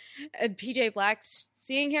roof and PJ Black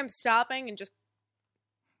seeing him stopping and just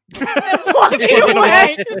walking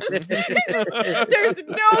away. There's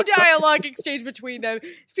no dialogue exchange between them.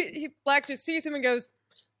 Black just sees him and goes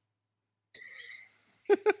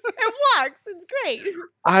and walks. It's great.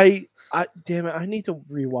 Damn it! I need to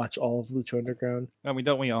rewatch all of Lucha Underground. I mean,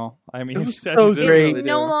 don't we all? I mean, it was so great. It's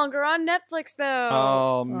no longer on Netflix, though.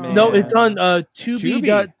 Oh man! No, it's on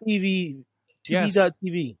Tubi.tv. Yes.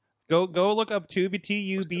 Tubi.tv. Go look up Tubi,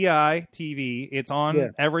 TUBI TV. It's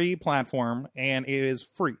on every platform, and it is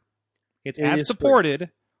free. It's ad supported,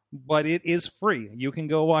 but it is free. You can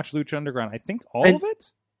go watch Lucha Underground. I think all of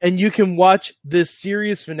it. And you can watch this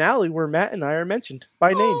series finale where Matt and I are mentioned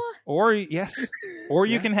by name. Or you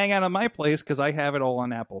can hang out at my place because I have it all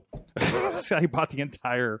on Apple. So I bought the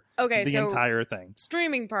entire thing.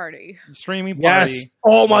 Streaming party. Yes.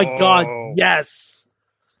 Oh my God. Yes.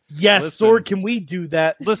 Yes, listen, Sword, can we do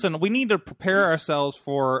that? Listen, we need to prepare ourselves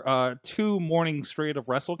for 2 mornings straight of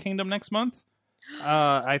Wrestle Kingdom next month.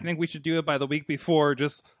 I think we should do it by the week before,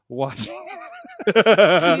 just watching all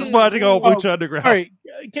Lucha Underground. All right,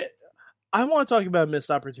 I want to talk about a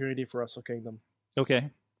missed opportunity for Wrestle Kingdom.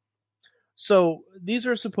 Okay. So these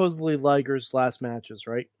are supposedly Liger's last matches,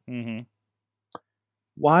 right? Mm-hmm.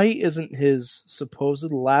 Why isn't his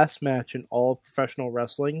supposed last match in all of professional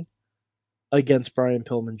wrestling against Brian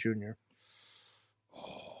Pillman Jr.?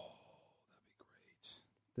 Oh,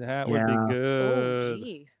 that'd be great. That would be good. Oh,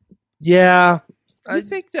 gee. Yeah. I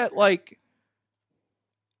think that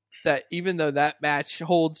that even though that match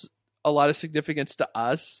holds a lot of significance to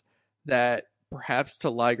us, that perhaps to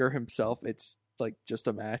Liger himself, it's like just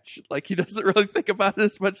a match. Like he doesn't really think about it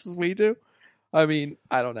as much as we do. I mean,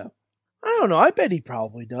 I don't know. I bet he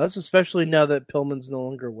probably does, especially now that Pillman's no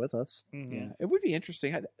longer with us. Mm-hmm. Yeah, it would be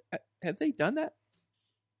interesting. Have they done that?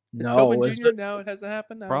 No, Pillman Jr. No, it hasn't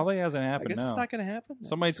happened. No. Probably hasn't happened. I guess no. It's not going to happen.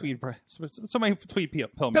 Somebody tweet Pillman.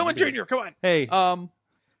 Pillman Jr. Come on. Hey,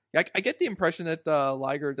 I get the impression that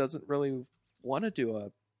Liger doesn't really want to do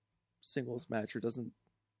a singles match, or doesn't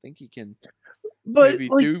think he can. But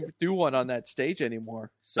maybe do one on that stage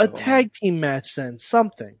anymore. So, a tag team match, then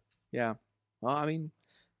something. Yeah. Well, I mean,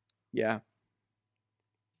 yeah.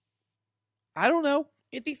 I don't know.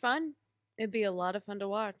 It'd be fun. It'd be a lot of fun to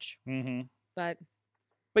watch. Mm-hmm. But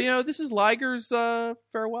this is Liger's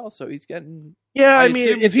farewell, so he's getting. Yeah, I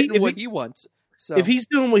mean, if he's getting what he wants. So if he's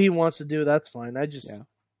doing what he wants to do, that's fine. I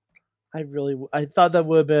thought that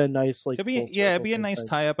would have been a nice it'd be a nice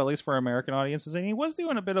tie-up, at least for American audiences. And he was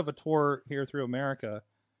doing a bit of a tour here through America,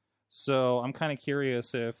 so I'm kind of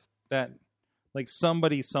curious if that, like,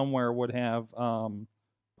 somebody somewhere would have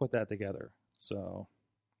put that together. So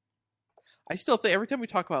I still think every time we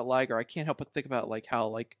talk about Liger, I can't help but think about like how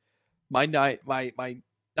like my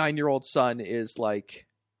 9-year-old son is like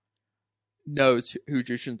knows who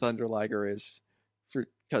Jushin Thunder Liger is.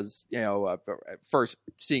 Because first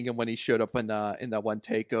seeing him when he showed up in that one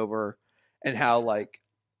takeover, and how like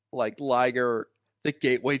Liger, the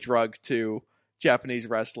gateway drug to Japanese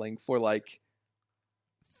wrestling for like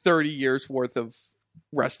 30 years worth of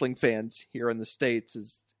wrestling fans here in the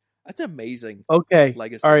States, that's amazing. Okay,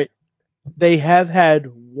 legacy. All right, they have had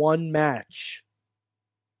one match.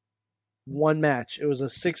 It was a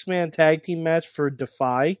 6-man tag team match for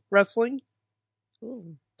Defy Wrestling.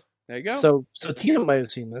 ooh. There you go. So Tina might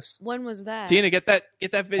have seen this. When was that? Tina, get that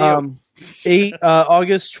video.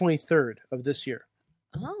 August 23rd of this year.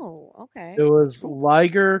 Oh, okay. It was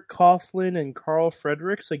Liger, Coughlin, and Carl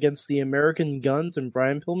Fredericks against the American Guns and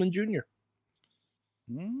Brian Pillman Jr.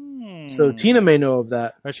 So Tina may know of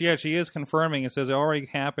that. She is confirming. It says it already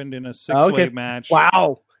happened in a 6-way match.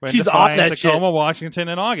 Wow. She's on that Tacoma, shit. Washington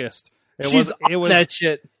in August. It was that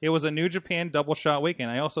shit. It was a New Japan double shot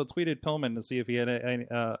weekend. I also tweeted Pillman to see if he had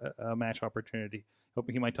a match opportunity.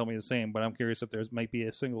 Hoping he might tell me the same, but I'm curious if there might be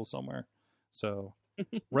a single somewhere. So,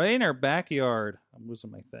 rain or backyard? I'm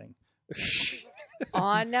losing my thing.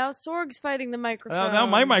 Now Sorg's fighting the microphone. Now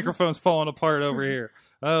my microphone's falling apart over here.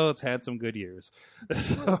 Oh, it's had some good years.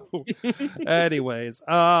 So, anyways,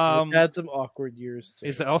 It's had some awkward years too.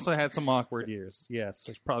 It's also had some awkward years. Yes,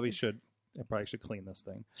 I probably should clean this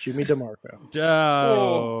thing. Jimmy DeMarco.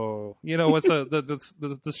 Oh, you know what's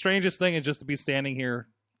the strangest thing is just to be standing here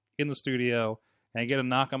in the studio and I get a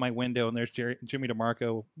knock on my window and there's Jimmy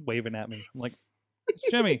DeMarco waving at me. I'm like, it's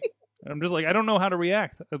Jimmy. And I'm just like, I don't know how to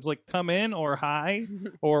react. It's like, come in or hi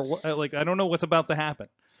or like, I don't know what's about to happen.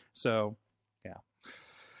 So, yeah.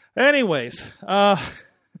 Anyways,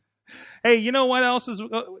 hey, you know what else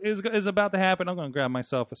is about to happen? I'm going to grab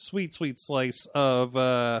myself a sweet slice of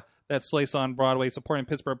that Slice on Broadway, supporting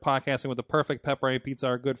Pittsburgh podcasting with the perfect pepperoni pizza.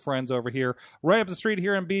 Our good friends over here, right up the street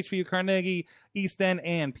here in Beachview, Carnegie, East End,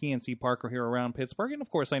 and PNC Park are here around Pittsburgh. And of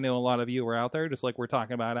course, I know a lot of you are out there, just like we're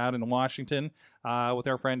talking about out in Washington with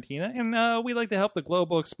our friend Tina. And we like to help the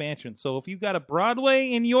global expansion. So if you've got a Broadway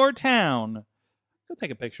in your town, go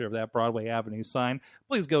take a picture of that Broadway Avenue sign.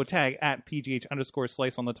 Please go tag at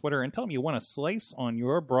PGH_Slice on the Twitter and tell them you want a slice on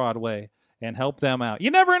your Broadway and help them out. You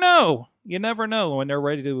never know. You never know when they're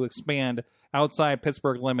ready to expand outside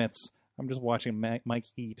Pittsburgh limits. I'm just watching Mike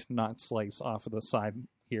eat, not slice off of the side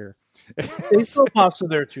here. They sell pasta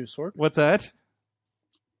there too, Sorg. What's that?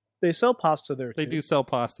 They sell pasta there too. They do sell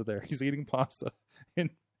pasta there. He's eating pasta in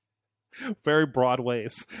very broad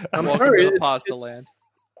ways. Welcome to the Pastaland.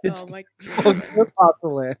 Oh my God.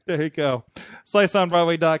 There you go.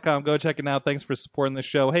 SliceOnBroadway.com. Go check it out. Thanks for supporting the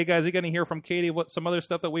show. Hey, guys, you're going to hear from Katie what some other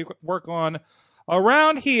stuff that we work on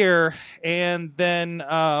around here. And then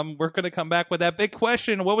we're going to come back with that big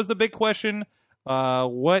question. What was the big question? Who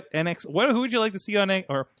would you like to see on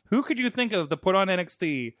or who could you think of to put on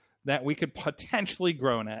NXT that we could potentially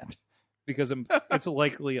groan at? Because it's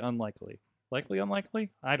likely unlikely. Likely unlikely?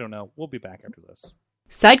 I don't know. We'll be back after this.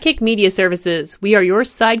 Sidekick Media Services. We are your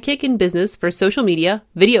sidekick in business for social media,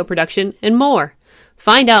 video production, and more.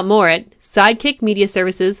 Find out more at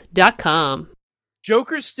sidekickmediaservices.com.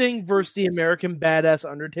 Joker Sting versus the American Badass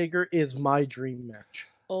Undertaker is my dream match.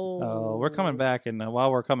 Oh, we're coming back, and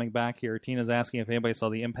while we're coming back here, Tina's asking if anybody saw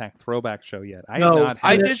the Impact Throwback show yet.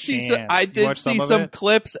 I did see some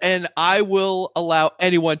clips, and I will allow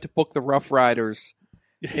anyone to book the Rough Riders.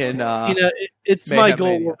 It's Mayhem my goal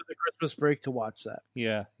Mania. over the Christmas break to watch that.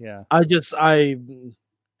 Yeah.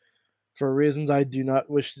 For reasons I do not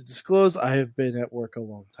wish to disclose, I have been at work a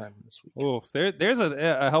long time this week. Oh, there's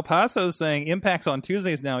a El Paso saying Impact's on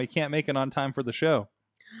Tuesdays now. He can't make it on time for the show.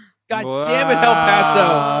 God damn it, El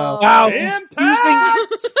Paso! Wow, Impact!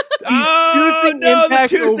 The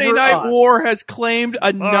Tuesday Night War has claimed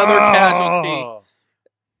another casualty.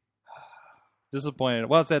 Disappointed.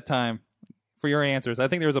 Well, it's that time for your answers. I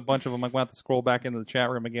think there was a bunch of them. I'm going to have to scroll back into the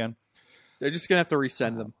chat room again. They're just going to have to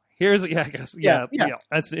resend them. I guess. Yeah.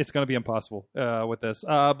 It's going to be impossible with this.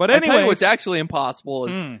 But anyway, anyway, what's actually impossible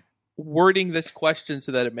is wording this question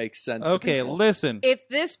so that it makes sense. Okay, listen. If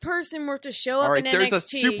this person were to show up All right, in there's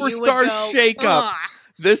NXT, a superstar shakeup.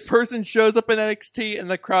 This person shows up in NXT,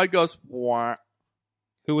 and the crowd goes, "Wah."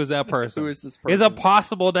 Who is that person? Who is this person? Is it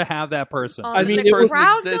possible to have that person? I mean, this person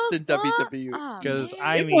crowd exists goes, in WWE. Because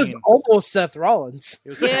It was almost Seth Rollins.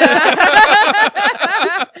 Yeah.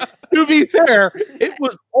 To be fair, it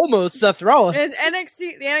was almost Seth Rollins. And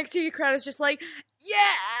the NXT crowd is just like,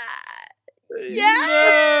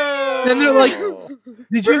 yeah. And they're like,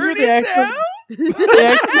 did you hear the they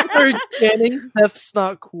actually started chanting, "That's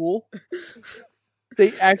not cool"?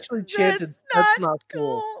 They actually chanted, "That's not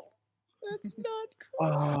cool." That's not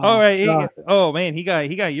cool. All right. He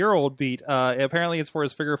got your old beat. Apparently, it's for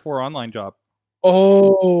his Figure 4 online job.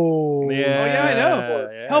 Oh. Yeah. I know.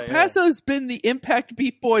 El Paso's been the Impact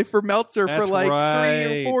Beat Boy for Meltzer That's for like right.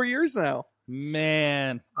 3 or 4 years now.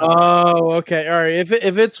 Man. Oh, okay. All right. If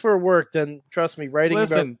it's for work, then trust me, writing about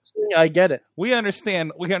wrestling, I get it. We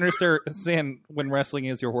understand when wrestling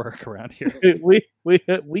is your work around here. we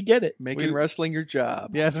get it. Making wrestling your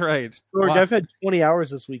job. Yeah, that's right. George, I've had 20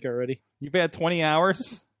 hours this week already. You've had 20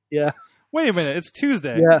 hours? Yeah. Wait a minute. It's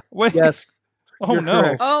Tuesday. Yeah. Wait. Yes. Oh, You're no.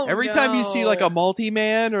 correct. Oh, Every time you see like a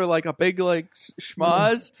multi-man or like a big like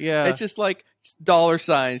schmaz, Yeah. it's just like dollar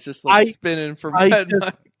signs just like spinning for Mad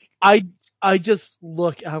Mike. I just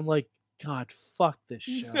look. I'm like, God, fuck this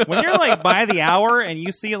show. When you're like by the hour and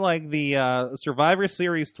you see like the Survivor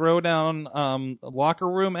Series throwdown locker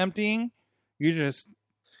room emptying, you just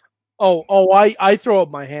I throw up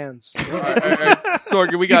my hands. All right.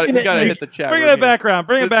 Sorg, we got to hit the chat. bring room it here. background.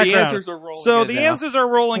 Bring it The background. answers are rolling. So in the now. answers are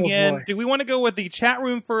rolling Oh, in. boy. Do we want to go with the chat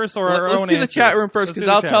room first or our Let's own do the answers? chat room first Let's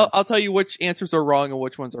because do the chat room. I'll tell you which answers are wrong and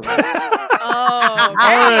which ones are right. Oh, All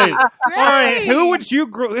right. that's All right, great.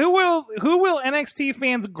 who will NXT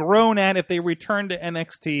fans groan at if they return to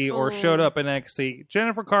NXT or showed up in NXT?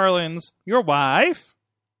 Jennifer Carlin's your wife.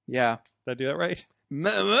 Yeah. Did I do that right?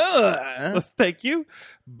 Incorrect. Let's take you.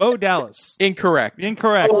 Bo Dallas. Incorrect.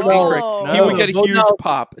 Incorrect. Oh. No. He would get a Bo huge Dallas.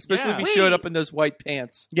 pop, especially Yeah. if he showed Wait. up in those white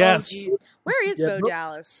pants. Yes. Oh, jeez. Where is Yeah, Bo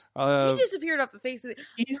Dallas? Uh, He disappeared off the face of the...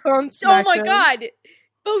 He's on Oh my SmackDown. god!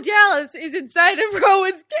 Bo Dallas is inside of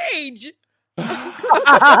Rowan's cage! That's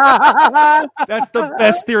the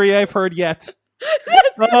best theory I've heard yet.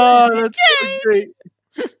 Oh, that's so great.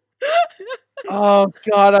 Oh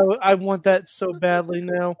God, I want that so badly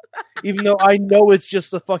now. Even though I know it's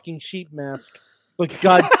just a fucking sheep mask. But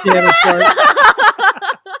God damn it, Bart.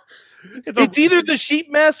 It's either the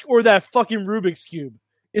sheep mask or that fucking Rubik's Cube.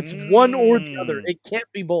 It's one or the other. It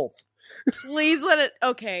can't be both. Please let it...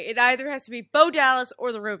 Okay, it either has to be Bo Dallas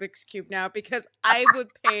or the Rubik's Cube now, because I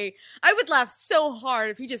would laugh so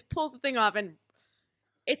hard if he just pulls the thing off and...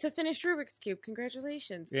 It's a finished Rubik's Cube.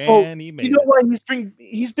 Congratulations. And he made You know it. why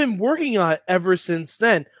he's been working on it ever since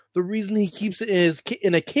then. The reason he keeps it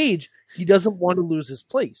in a cage, he doesn't want to lose his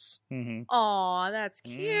place. Mm-hmm. Aw, that's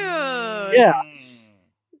cute. Yeah.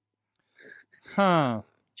 Huh.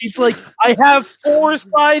 He's like, I have 4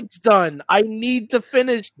 sides done. I need to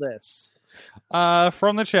finish this.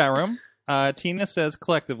 From the chat room, Tina says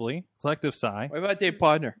collective sigh. What about Dave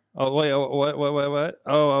Podner? Oh wait, what?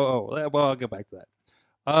 Oh. Well, I'll get back to that.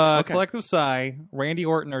 Okay. Collective sigh. Randy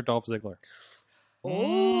Orton or Dolph Ziggler? Oh.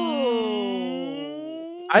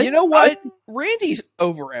 You know what? Randy's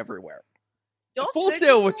over everywhere. Dolph Full Ziggler?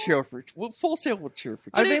 Sail would cheer for. Full Sail would cheer for.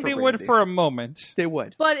 I think they would Randy. for a moment. They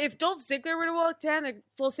would. But if Dolph Ziggler were to walk down, the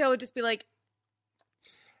Full Sail would just be like,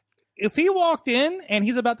 If he walked in and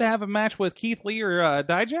he's about to have a match with Keith Lee or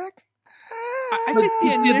Dijak, I think the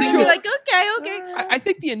they'd be initial. like, okay. I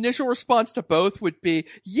think the initial response to both would be,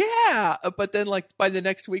 yeah, but then like by the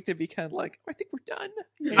next week they'd be kind of like, I think we're done.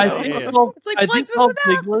 You I know? think Yeah. Dolph, It's like, I think once was Dolph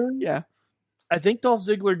enough. Ziggler. Yeah. I think Dolph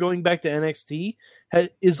Ziggler going back to NXT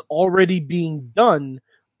is already being done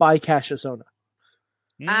by Cassius Ohno.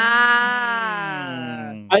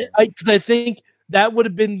 Ah. Because I think that would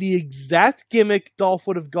have been the exact gimmick Dolph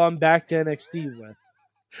would have gone back to NXT with,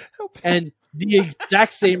 and the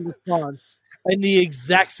exact same response and the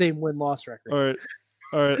exact same win-loss record.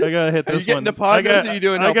 All right, I gotta hit Are this you getting one. the podcast or are you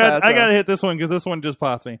doing El Paso? I gotta hit this one because this one just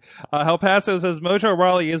popped me. El Paso says Mojo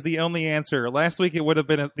Rawley is the only answer. Last week it would have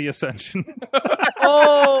been the Ascension.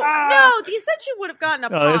 Oh no, the Ascension would have gotten a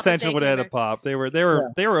pop. The if Ascension they would have had came a pop. They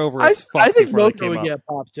were over I as fuck. think before they Mojo came would up. get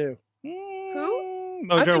popped too. Who?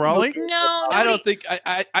 Mojo think Rawley? in. No, I don't nobody-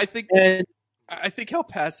 think. I think El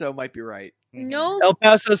Paso might be right. No, El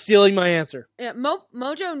Paso stealing my answer. yeah,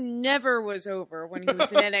 Mojo never was over when he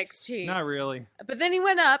was in NXT. Not really. But then he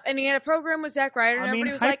went up and he had a program with Zack Ryder, and I mean,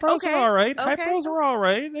 everybody was Hype like, Bros okay, are all right. okay. Hype Bros are all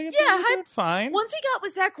right. They did fine. Once he got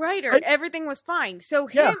with Zack Ryder, Hype- everything was fine. So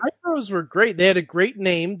Yeah, him, Hype Bros were great. They had a great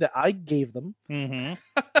name that I gave them.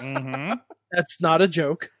 Mm-hmm. That's not a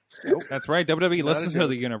joke. That's right. WWE Not listens a to joke.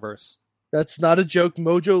 the universe. That's not a joke.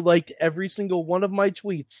 Mojo liked every single one of my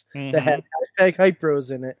tweets Mhm. that had hashtag Hype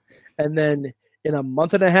Bros in it. And then in a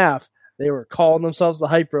month and a half, they were calling themselves the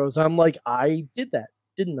Hype Bros. I'm like, I did that,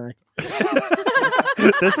 didn't I?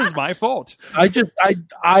 This is my fault. I'm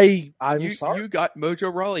sorry. You got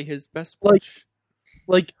Mojo Rawley his best Like, push.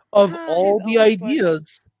 Like of Ah, all his the always was.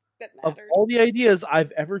 ideas, that of mattered. all the ideas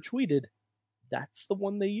I've ever tweeted, that's the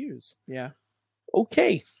one they use. Yeah.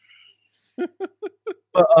 Okay.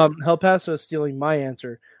 But El Paso is stealing my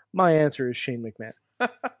answer. My answer is Shane McMahon.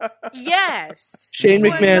 Yes, Shane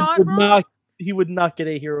You are McMahon not would wrong. not. He would not get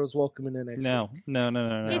a hero's welcome in NXT.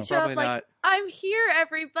 No. He'd show up probably like, not. I'm here,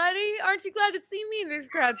 everybody. Aren't you glad to see me? And the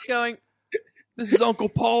crowd's going, This is Uncle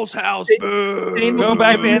Paul's house. Boo. Shane- Go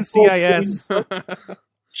back to NCIS.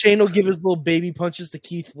 Shane will give his little baby punches to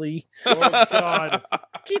Keith Lee. Oh, God.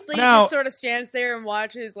 Keith Lee Now- just sort of stands there and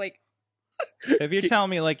watches, like, If you're telling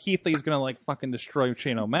me like Keith Lee's gonna like fucking destroy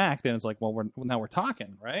Shane O'Mac, then it's like, well, now we're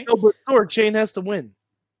talking, right? No, but Shane has to win.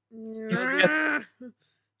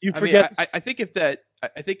 You forget. I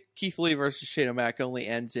think Keith Lee versus Shane O'Mac only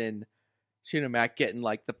ends in Shane O'Mac getting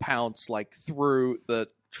like the pounce like through the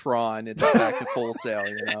Tron and back to Full Sail.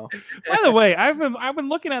 By the way, I've been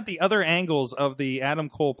looking at the other angles of the Adam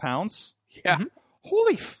Cole pounce. Yeah. Mm-hmm.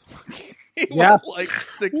 Holy fuck. He went like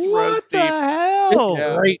 6 rows What the deep. hell?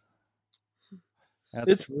 It's great.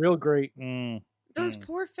 That's, It's real great. Those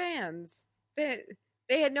poor fans. They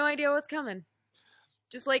had no idea what's coming.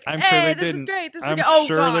 Just like, I'm hey, sure they this didn't. is great. This is I'm good. Oh,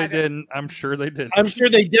 sure God. they didn't. I'm sure they didn't. I'm sure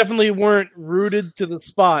they definitely weren't rooted to the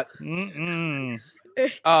spot. Mm-mm.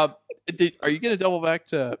 Are you going to double back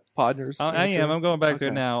to Podner's? I am. I'm going back to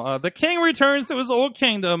it now. The king returns to his old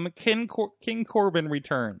kingdom. King Corbin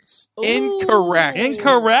returns. Ooh. Incorrect.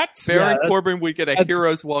 Incorrect. Baron Yeah, Corbin would get a that's-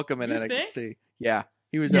 hero's welcome in You NXT. Yeah,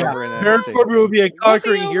 he was Yeah. over in Baron NXT. Corbin would be a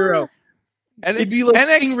conquering over? hero. And It'd be like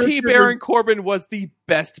King NXT Richard Baron Corbin was the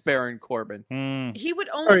best Baron Corbin. He would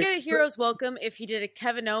only Sorry. get a hero's welcome if he did a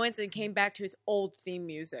Kevin Owens and came back to his old theme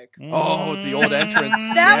music. Oh, the old entrance.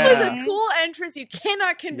 That was Yeah. a cool entrance. You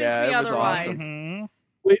cannot convince Yeah, me it was otherwise. awesome.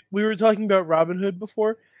 We were talking about Robin Hood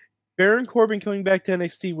before. Baron Corbin coming back to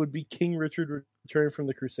NXT would be King Richard returning from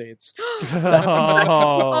the Crusades.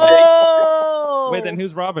 Oh, Wait, then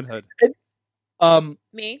who's Robin Hood?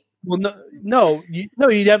 me? Well,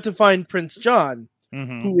 you'd have to find Prince John,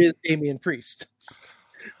 Mm-hmm. who is Damian Priest.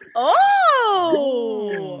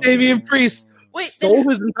 Oh, Damian Priest wait. stole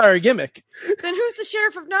his entire gimmick. Then who's the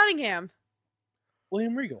sheriff of Nottingham?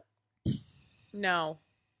 William Regal. No,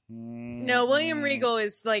 William Regal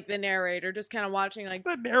is like the narrator, just kind of watching, like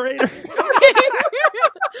The narrator.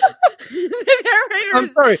 the narrator.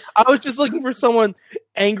 I'm sorry, I was just looking for someone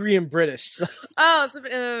angry and British.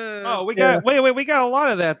 Oh, We got we got a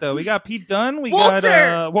lot of that though. We got Pete Dunne. We Walter!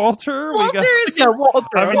 got Walter. Walter is Yeah, Walter.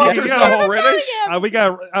 I mean, Walter's we got Sheriff a whole of British. Nottingham. We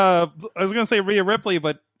got. I was gonna say Rhea Ripley,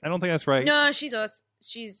 but I don't think that's right. No, she's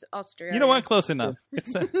Australian. You know what? Close enough.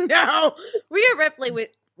 It's No,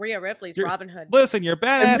 Rhea Ripley's Robin Hood. listen. You're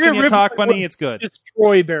badass And Rhea and you talk Ripley funny. It's good.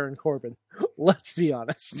 Destroy Baron Corbin. Let's be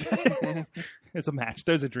honest. It's a match.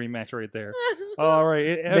 There's a dream match right there. All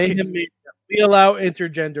right. Okay. Mayhem, we allow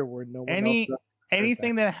intergender word. No one else does.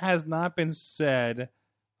 Anything that has not been said.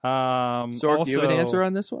 Sorg, do you have an answer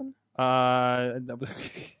on this one?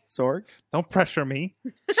 Sorg? Don't pressure me.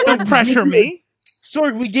 Don't pressure me.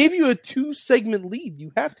 Sorg, we gave you a 2-segment lead.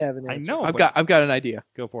 You have to have an answer. I know. I've but got an idea.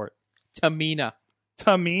 Go for it. Tamina.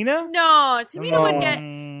 Tamina? No, Tamina would get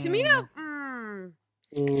Mm. Tamina.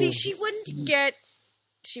 See, she wouldn't get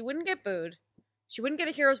booed. She wouldn't get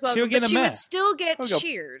a hero's welcome. She would get but a she meh. would still get I'll go.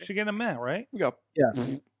 cheered. She get a man, right? We go. Yeah.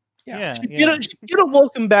 Yeah. She'd get a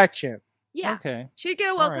welcome back chant. Yeah, Okay. she'd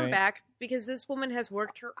get a welcome right. back because this woman has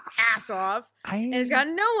worked her ass off and I has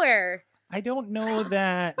gotten nowhere. don't know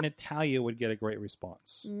that Natalia would get a great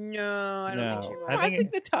response. No, I don't think she No. would. I I think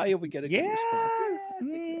think Natalia would get a good Yeah.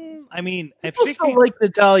 response. I mean, if People she still can, like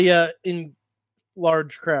Natalia in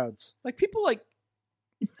large crowds. Like people like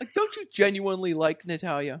don't you genuinely like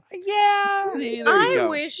Natalia? yeah. See, there you I go.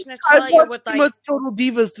 wish I've Natalia watched would too like. much Total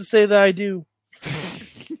Divas to say that I do.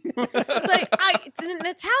 It's like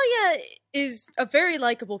Natalia is a very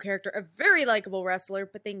likable character, a very likable wrestler,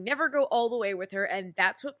 but they never go all the way with her, and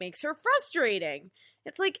that's what makes her frustrating.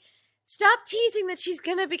 It's like, stop teasing that she's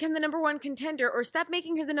gonna become the #1 contender, or stop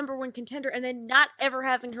making her the #1 contender and then not ever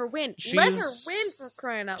having her win. Let her win, for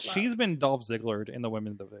crying out loud. She's been Dolph Zigglered in the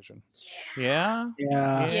women's division. Yeah.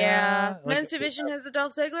 Yeah. Yeah. Like- Men's division has the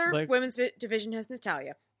Dolph Ziggler. like- Women's division has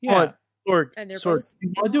Natalia. Yeah. Sorg, And they're Sorg, both-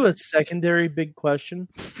 you want to do a secondary big question?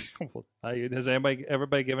 Has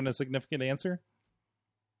everybody given a significant answer?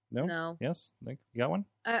 No. No. Yes. You got one?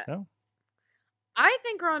 No. I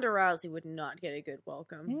think Ronda Rousey would not get a good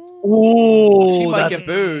welcome. Ooh, She might that's- get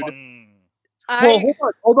booed. Well,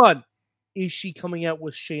 hold on. Is she coming out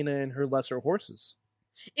with Shayna and her lesser horses?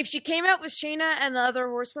 If she came out with Shayna and the other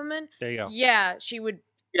horsewomen, There you go. yeah, she would.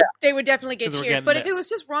 Yeah. They would definitely get 'Cause we're cheered. getting But if it this. was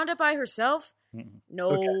just Ronda by herself, Mm-mm. no.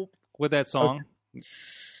 Okay. With that song.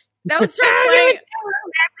 That would start playing.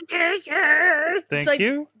 Thank like-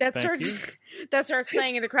 you. That Thank starts. That starts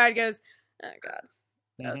playing, and the crowd goes, "Oh God,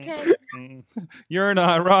 Mhm. okay." Mhm. You're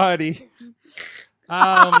not Roddy.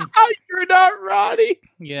 You're not Roddy.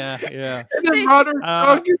 Yeah. And then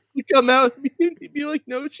Roddy gets to come out and be like,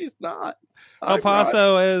 no, she's not. El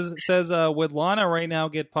Paso says, would Lana right now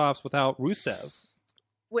get pops without Rusev?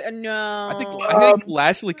 Wait, no, I think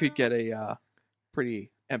Lashley could get a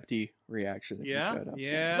pretty empty reaction if he showed up.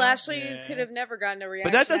 Yeah. Lashley could have never gotten a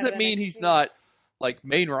reaction. But that out of doesn't mean NXT. he's not like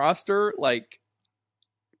main roster. Like,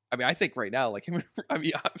 I mean, I think right now, like him. I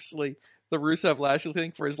mean, obviously, the Rusev Lashley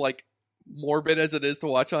thing, for as like morbid as it is to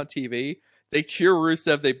watch on TV, they cheer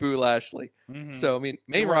Rusev, they boo Lashley. Mhm. So I mean,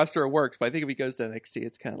 main roster works, but I think if he goes to NXT,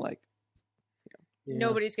 it's kind of like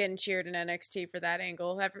Nobody's getting cheered in NXT for that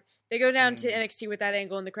angle. They go down to NXT with that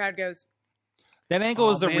angle, and the crowd goes. That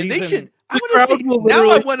angle is the reason. They should. I crowd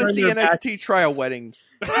want to see NXT try a wedding.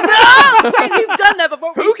 No, we've done that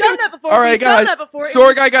before. All right, guys.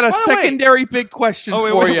 Sorg, I got a secondary big question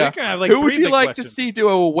for you. Like, who would you like to see do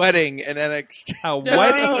a wedding in NXT? A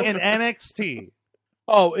wedding in NXT.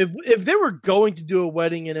 Oh, if they were going to do a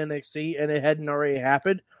wedding in NXT and it hadn't already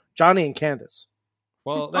happened, Johnny and Candice.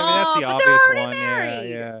 Well, I mean, that's the obvious one. Married.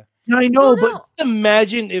 Yeah. I know, but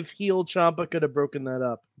imagine if heel Ciampa could have broken that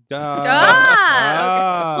up. Well,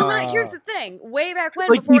 no, here's the thing. Way back when,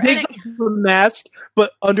 Like, before he takes off the mask,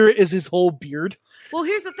 but under it is his whole beard. Well,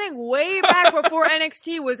 here's the thing. Way back before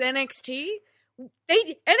NXT was NXT,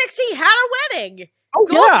 NXT had a wedding. Oh,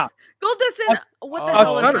 yeah. Goldust and what the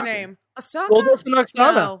hell is her name? Asaka? Goldust and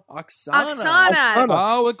Oksana. No. Oksana.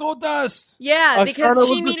 Oh, with Goldust. Yeah, Oksana because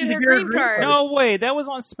she was needed the her green green card. No way, that was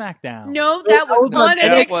on SmackDown. No, that was on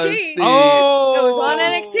NXT. Oh, it was on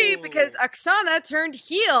NXT because Oksana turned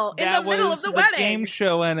heel in the middle of the wedding. Game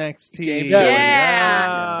show NXT.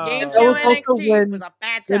 Yeah. Game show NXT was a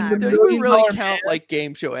bad time. Do we really count like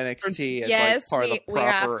game show NXT as like part of the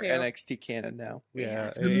proper NXT canon now?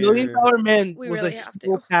 Yeah. The $1 Million Man we was really a have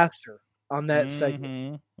heel to. pastor on that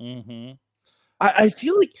segment. Mm-hmm. I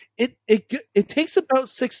feel like it takes about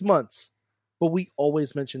 6 months, but we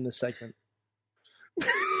always mention this segment.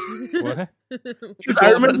 What? Because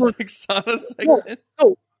I remember Oksana segment.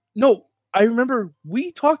 No, I remember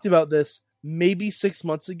we talked about this maybe 6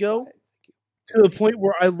 months ago, to the point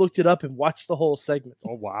where I looked it up and watched the whole segment.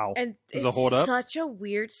 Oh wow! And Does it's it hold up? such a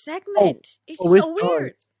weird segment. It's it so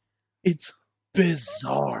weird. does. It's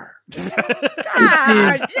bizarre. God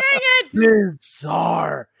dang it!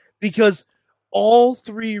 Bizarre. Because all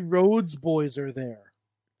 3 Rhodes boys are there.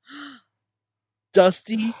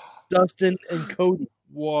 Dusty, Dustin, and Cody.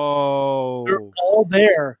 Whoa! They're all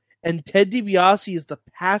there, and Ted DiBiase is the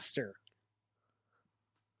pastor.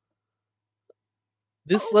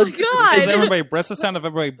 This Oh led my to God. This is everybody. That's the sound of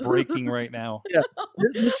everybody breaking right now.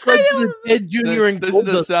 this led to the Ted Jr. and This is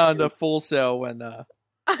the Goldust. sound of Full Sail when I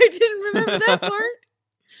didn't remember that part.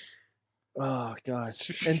 Oh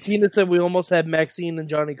gosh! And Tina said we almost had Maxine and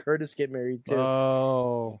Johnny Curtis get married too.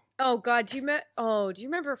 Oh. Oh God, do you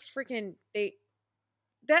remember freaking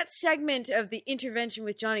that segment of the intervention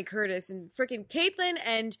with Johnny Curtis and freaking Caitlyn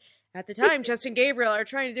and at the time Justin Gabriel are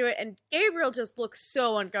trying to do it, and Gabriel just looks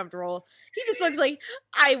so uncomfortable. He just looks like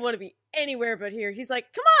I want to be anywhere but here. He's like,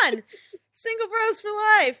 "Come on, single bros for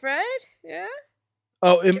life, right? Yeah."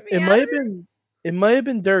 Oh, it might have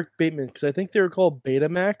been Derek Bateman because I think they were called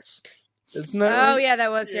Betamax. Isn't that right? Oh yeah, that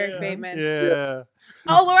was Derek Bateman. Yeah.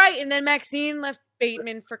 Oh right, and then Maxine left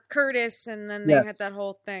Bateman for Curtis, and then they had that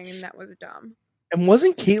whole thing, and that was dumb. And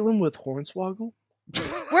wasn't Caitlyn with Hornswoggle?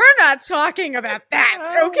 We're not talking about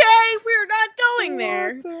that, okay? We're not going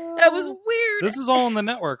there. That was weird. This is all on the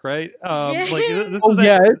network, right? Yeah. Like this Oh is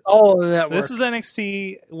yeah, it's all on the network. This is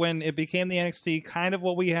NXT when it became the NXT, kind of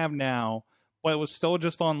what we have now, but it was still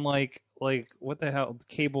just on like what the hell,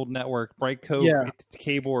 cable network, Brightco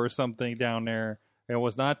cable or something down there. It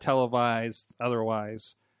was not televised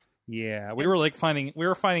otherwise. Yeah, we were finding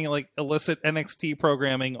like illicit NXT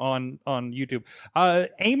programming on YouTube.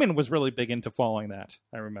 Eamon was really big into following that.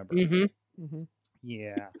 I remember. Mm-hmm. Mm-hmm.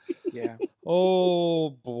 Yeah. yeah.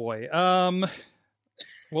 Oh boy.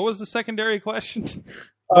 What was the secondary question?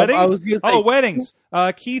 Weddings? Weddings.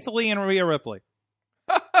 Keith Lee and Rhea Ripley.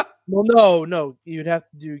 Well, no. You'd have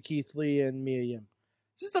to do Keith Lee and Mia Yim.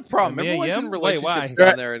 This is the problem. Mia Everyone's Yim? in Wait, relationships why?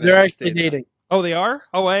 down there. They're actually dating. Oh, they are?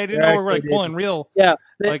 Oh, I didn't know we were like pulling real. Yeah,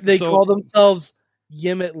 they call themselves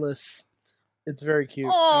Yimitless. It's very cute.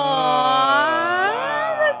 Aww,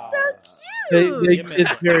 that's so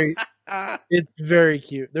cute. It's very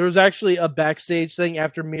cute. There was actually a backstage thing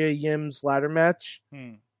after Mia Yim's ladder match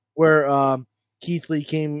where Keith Lee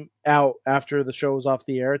came out after the show was off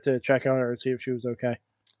the air to check on her and see if she was okay.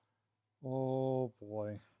 Oh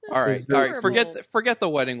boy. All right. Forget the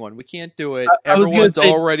wedding one. We can't do it. I was Everyone's gonna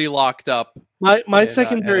say, already locked up. My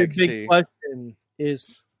secondary NXT. big question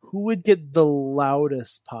is who would get the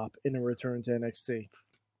loudest pop in a return to NXT?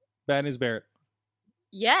 Bad News Barrett.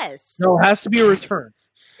 Yes. No, it has to be a return.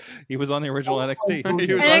 He was on the original NXT.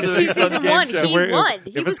 NXT season 1. He won.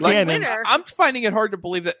 He was the winner. I'm finding it hard to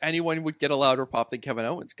believe that anyone would get a louder pop than Kevin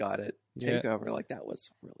Owens got it. Takeover, like that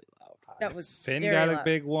was really loud. That was Finn very got loud. a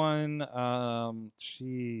big one.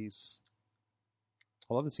 Jeez.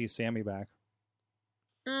 I'd love to see Sammy back.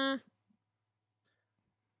 I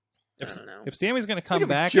don't know. If Sammy's going to come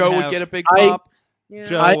back, Joe would get a big pop. You know?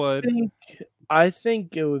 Joe would. I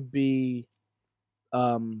think it would be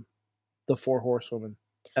the 4 horsewomen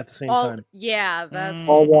at the same time. Yeah, that's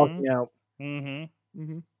all walking out. Mm-hmm.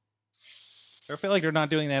 Mm-hmm. I feel like they're not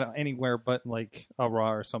doing that anywhere but like a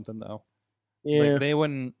Raw or something though. Yeah, like, they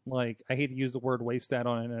wouldn't like. I hate to use the word waste that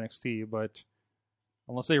on NXT, but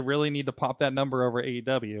unless they really need to pop that number over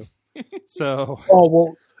AEW. So, oh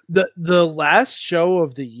well, the last show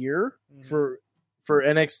of the year for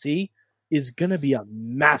NXT is gonna be a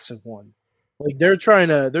massive one. Like they're trying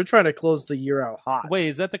to close the year out hot. Wait,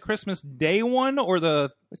 is that the Christmas Day one or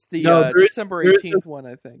the? It's the December 18th one,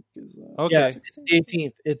 I think. Is, okay, yeah, the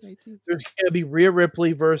 18th. There's gonna be Rhea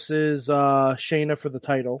Ripley versus Shayna for the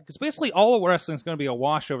title. Because basically all of wrestling is going to be a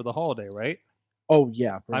wash over the holiday, right? Oh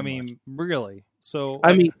yeah, I mean, really. So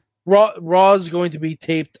I mean, Raw is going to be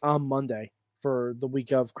taped on Monday for the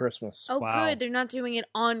week of Christmas. Oh, wow. Good. They're not doing it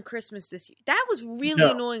on Christmas this year. That was really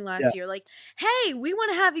annoying last year. Like, hey, we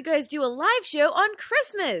want to have you guys do a live show on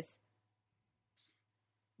Christmas.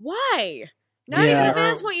 Why? Not even the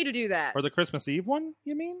fans want you to do that. Or the Christmas Eve one,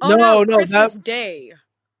 you mean? Oh, no, Christmas Day.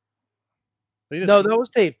 No, that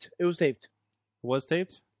was taped. It was taped. It was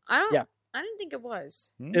taped? I didn't think it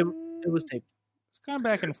was. It was taped. It's gone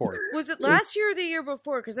back and forth. Was it last year or the year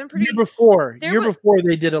before? Because I'm pretty... Year before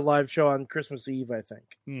they did a live show on Christmas Eve, I think.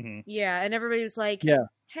 Mm-hmm. Yeah, and everybody was like,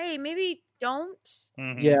 hey, maybe don't.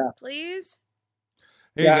 Mm-hmm. Yeah. Please?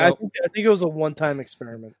 I think it was a one-time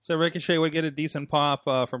experiment. So Ricochet would get a decent pop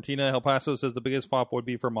from Tina. El Paso says the biggest pop would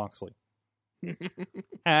be for Moxley.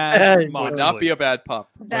 Moxley. Would not be a bad pop.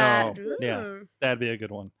 Bad. No. Yeah, that'd be a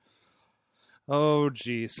good one. Oh,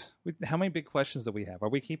 geez. How many big questions do we have? Are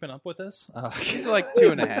we keeping up with this? Like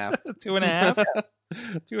 2.5. 2.5?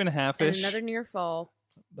 2.5-ish. And another near fall.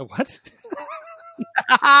 What?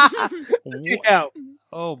 Yeah.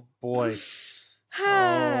 Oh, boy.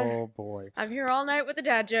 Oh, boy. I'm here all night with the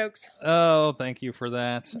dad jokes. Oh, thank you for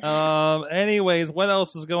that. Anyways, what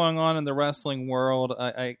else is going on in the wrestling world?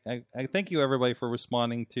 I thank you, everybody, for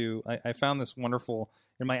responding to... I found this wonderful...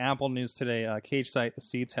 In my Apple News today, Cage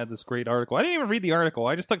Seats had this great article. I didn't even read the article.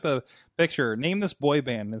 I just took the picture. Name this boy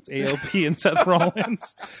band. It's AOP and Seth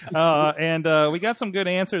Rollins. And we got some good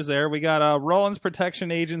answers there. We got Rollins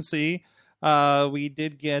Protection Agency. We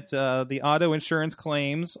did get the auto insurance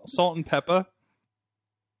claims. Salt and Pepper.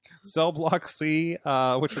 Cell Block C,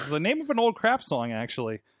 which was the name of an old crap song,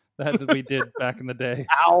 actually, that we did back in the day.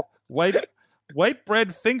 Ow. White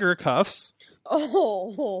bread finger cuffs.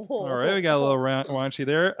 Oh. All right, we got a little raunchy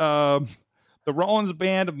there. The Rollins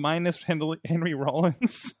Band minus Henry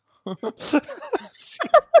Rollins.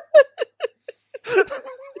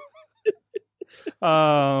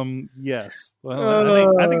 Yes.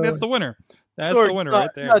 Well, I think that's the winner. That's the winner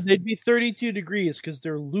right there. No, they'd be 32 degrees because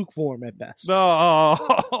they're lukewarm at best.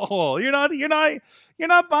 Oh, you're not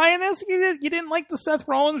buying this? You didn't like the Seth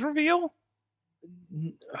Rollins reveal?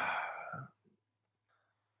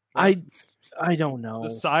 I don't know.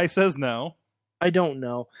 The sigh says no. I don't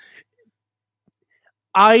know.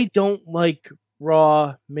 I don't like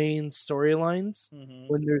Raw main storylines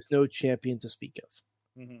when there's no champion to speak of.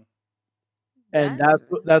 Mm-hmm. And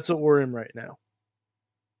that's what we're in right now.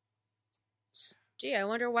 Gee, I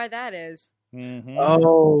wonder why that is. Mm-hmm.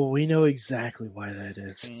 Oh, we know exactly why that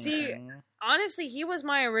is. See, honestly, he was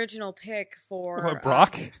my original pick for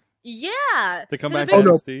Brock. Yeah, to come back to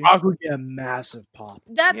NXT. Brock would get a massive pop.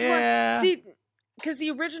 That's why. See, because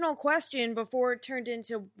the original question before it turned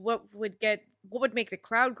into what would make the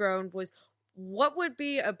crowd groan was what would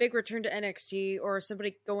be a big return to NXT or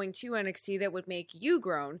somebody going to NXT that would make you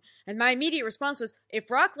groan? And my immediate response was, if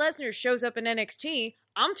Brock Lesnar shows up in NXT,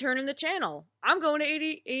 I'm turning the channel. I'm going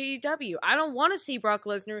to AEW. I don't want to see Brock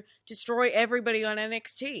Lesnar destroy everybody on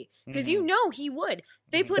NXT because you know he would.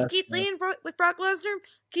 They put Keith Lee in with Brock Lesnar.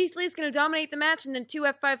 Keith Lee's going to dominate the match, and then 2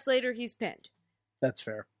 F5s later, he's pinned. That's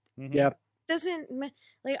fair. Mm-hmm. Yeah.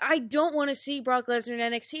 I don't want to see Brock Lesnar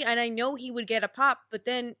in NXT, and I know he would get a pop, but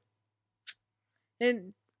then,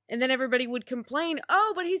 and then everybody would complain,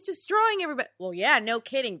 oh, but he's destroying everybody. Well, yeah, no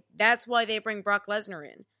kidding. That's why they bring Brock Lesnar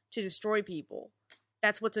in, to destroy people.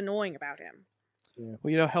 That's what's annoying about him. Yeah.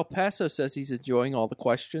 Well, El Paso says he's enjoying all the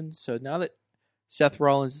questions, so now that Seth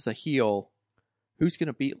Rollins is a heel, who's going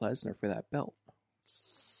to beat Lesnar for that belt?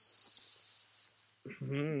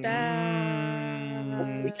 Kevin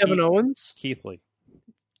Owens? Keith Lee.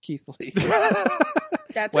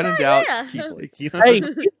 That's when in doubt, Keith Lee. Hey,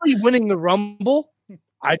 Keith Lee winning the Rumble,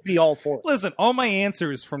 I'd be all for it. Listen, all my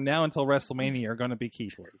answers from now until WrestleMania are going to be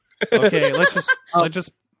Keith Lee. Okay, let's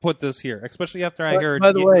just put this here, especially after I heard.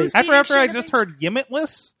 By the way, after I just heard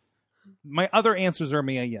Yimitless, my other answers are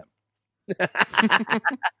Mia Yim.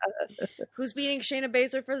 Who's beating Shayna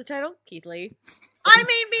Baszler for the title? Keith Lee. I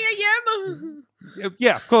mean Mia Yim.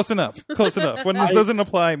 Yeah, close enough. Close enough. When this doesn't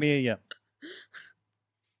apply, Mia Yim.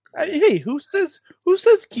 Hey, who says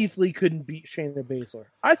Keith Lee couldn't beat Shayna Baszler?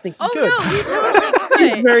 I think he could. No, he totally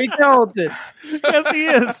could. He's very talented. Yes, he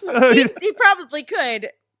is. He probably could,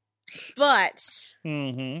 but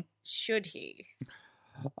should he?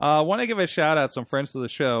 I want to give a shout out to some friends of the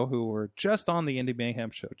show who were just on the Indie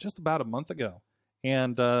Mayhem show just about a month ago.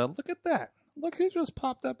 And look at that. Look who just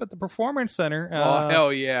popped up at the Performance Center. Oh,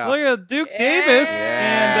 hell yeah. Look at Duke Davis.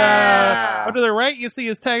 And up to the right, you see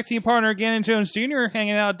his tag team partner, Gannon Jones Jr.,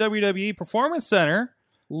 hanging out at WWE Performance Center.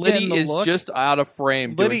 Liddy is just out of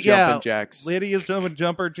frame doing jumping jacks. Liddy is doing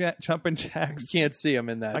jumping jacks. You can't see him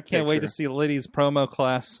in that I can't wait to see Liddy's promo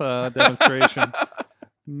class demonstration.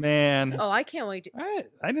 Man. Oh, I can't wait. I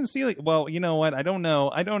didn't see well, you know what? I don't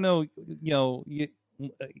know, you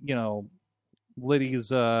know,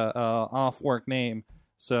 Liddy's off work name.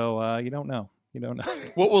 So you don't know.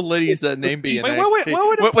 What will Liddy's name be in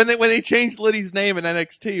NXT? When they change Liddy's name in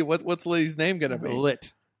NXT, what's Liddy's name gonna be?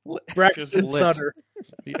 Lit. Braxton Sutter.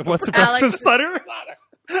 What's Braxton Sutter?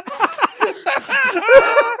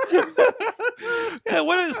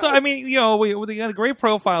 Yeah, so I mean, we got great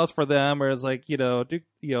profiles for them. Where it's like,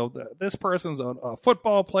 this person's a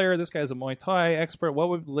football player. This guy's a Muay Thai expert. What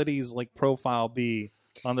would Liddy's profile be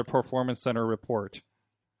on the Performance Center report?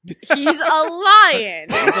 He's a lion.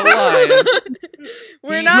 He's a lion.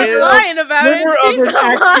 We're not lying about it. He's a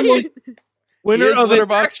lion. Winner of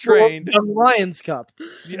Letterbox trained Young Lions Cup.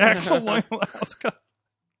 The actual Lions Cup.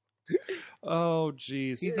 Oh,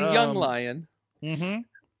 jeez. He's a young lion. Mm-hmm.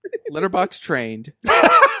 Letterbox trained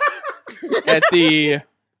at the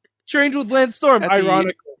trained with Lance Storm.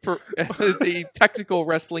 Ironically, the Technical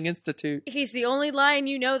Wrestling Institute. He's the only lion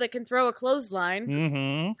you know that can throw a clothesline.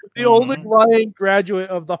 Mm-hmm. The only lion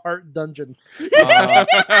graduate of the Heart Dungeon.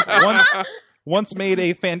 Once made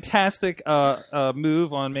a fantastic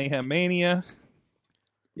move on Mayhem Mania.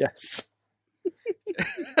 Yes.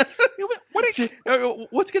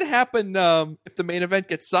 What's going to happen if the main event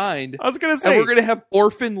gets signed? I was going to say, and we're going to have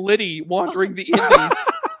Orphan Liddy wandering the Indies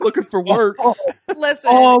looking for work.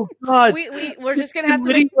 Listen, oh god, we're just going to have to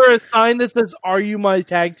make a sign that says, "Are you my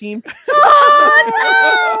tag team?"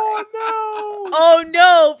 Oh no! Oh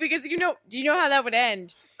no! Because do you know how that would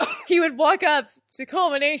end? He would walk up to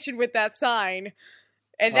culmination with that sign,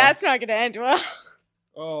 and that's not going to end well.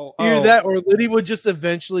 Either that, or Liddy would just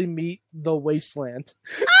eventually meet the Wasteland.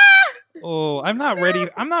 Oh, I'm not ready.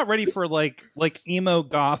 I'm not ready for like emo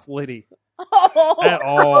goth Liddy at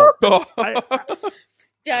all. I'm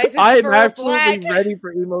absolutely ready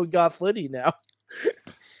for emo goth Liddy now.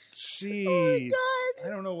 Jeez, I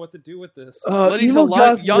don't know what to do with this. Liddy's a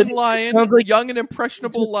young lion, young and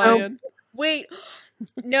impressionable lion. Wait,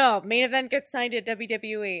 no, main event gets signed at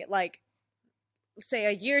WWE. Let's say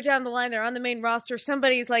a year down the line, they're on the main roster.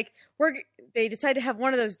 Somebody's like, they decide to have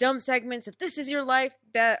one of those dumb segments. If this is your life,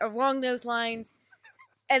 that along those lines,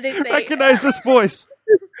 and they say, recognize this voice.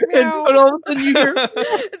 And all of a sudden you hear,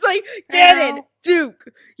 it's like, Gannon,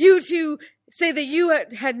 Duke, you two say that you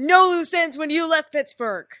had no loose ends when you left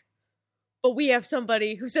Pittsburgh, but we have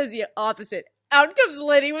somebody who says the opposite. Out comes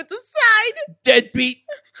Liddy with the sign. Deadbeat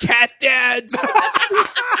cat dads.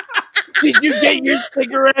 Did you get your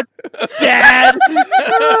cigarettes, Dad?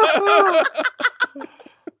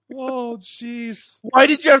 Oh, jeez. Why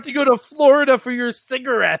did you have to go to Florida for your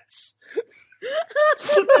cigarettes?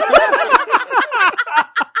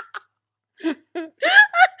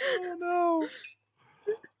 Oh, no.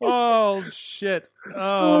 Oh, shit.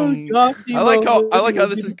 God, I like how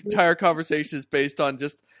this entire conversation is based on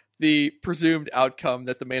just the presumed outcome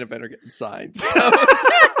that the main event are getting signed. So,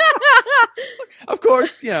 of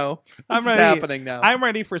course, this is happening now. I'm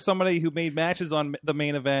ready for somebody who made matches on the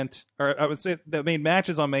main event, or I would say that made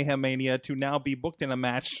matches on Mayhem Mania to now be booked in a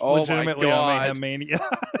match legitimately on Mayhem Mania.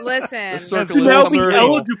 Listen, that's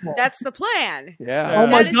the plan. Yeah. Oh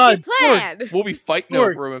my God, the plan. Sorg. We'll be fighting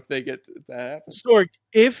over them if they get that. Sorg,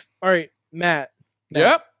 Matt.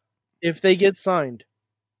 Yep. If they get signed,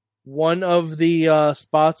 one of the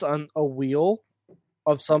spots on a wheel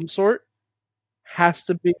of some sort has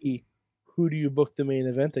to be, who do you book the main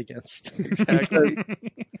event against? Exactly.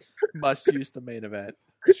 Must use the main event.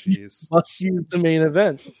 Jeez. Must use the main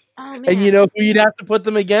event. Oh, man. And you know who you'd have to put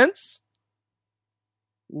them against?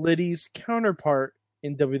 Liddy's counterpart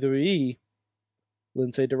in WWE,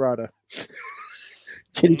 Lindsay Dorada.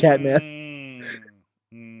 Kitty Cat Man.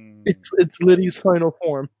 It's Liddy's final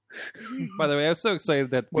form. By the way, I was so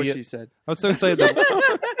excited that what she said. I was so excited that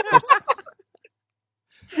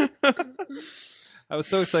I was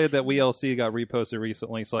so excited that WLC got reposted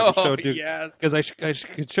recently, so I could show Duke. Because I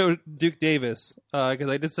could show Duke Davis. Because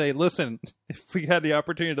I did say, listen, if we had the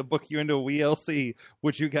opportunity to book you into a WLC,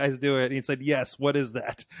 would you guys do it? And he said, yes. What is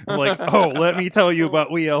that? I'm like, let me tell you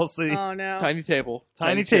about WLC. Oh no! Tiny table,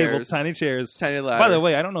 tiny chairs, tiny ladder. By the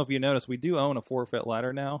way, I don't know if you noticed, we do own a 4-foot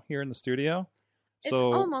ladder now here in the studio. It's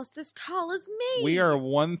almost as tall as me. We are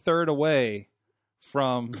 1/3 away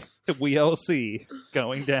from the WLC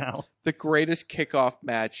going down. The greatest kickoff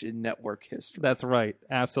match in network history. That's right.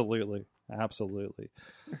 Absolutely.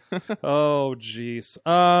 Oh, jeez.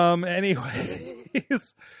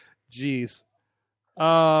 Anyways. Jeez.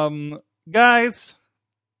 Guys.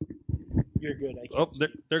 You're good. I can't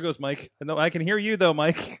there goes Mike. No, I can hear you, though,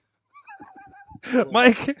 Mike.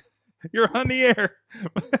 Mike, you're on the air.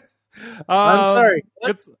 I'm sorry.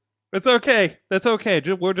 It's okay. That's okay.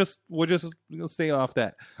 We'll just stay off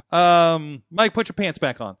that. Mike, put your pants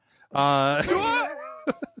back on. Wow.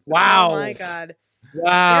 Oh my God.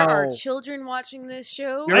 Wow. There are children watching this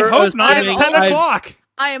show. I hope not. It's 10 o'clock.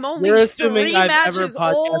 I am only 3 matches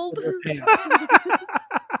old.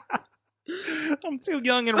 I'm too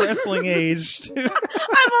young in wrestling age. I'm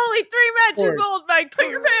only 3 matches old, Mike. Put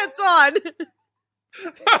your pants on.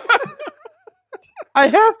 I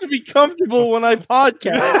have to be comfortable when I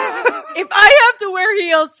podcast. If I have to wear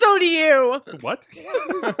heels, so do you. What?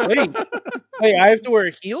 Wait, I have to wear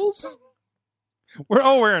heels? We're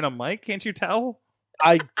all wearing them, Mike. Can't you tell?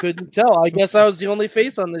 I couldn't tell. I guess I was the only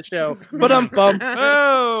face on the show. But I'm bummed.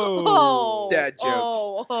 Oh! Dad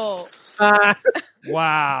jokes.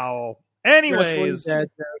 Wow. Anyways, dad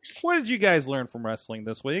jokes. What did you guys learn from wrestling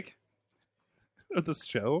this week? Or this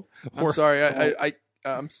show? I'm sorry.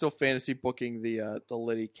 I'm still fantasy booking the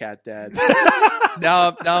Liddy cat dad.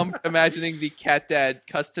 now I'm imagining the cat dad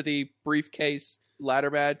custody briefcase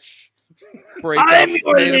ladder match. Breakup. Main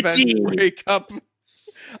event breakup.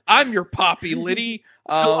 I'm your Poppy, Liddy.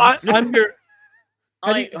 I'm your.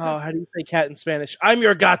 How do you say cat in Spanish? I'm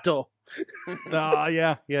your gato.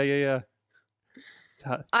 Yeah.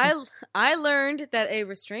 I learned that a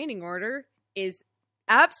restraining order is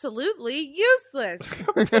absolutely useless.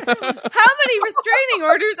 How many restraining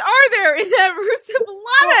orders are there in that Rusev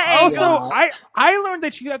Lana angle? Also, I learned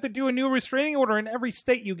that you have to do a new restraining order in every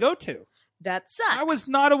state you go to. That sucks. I was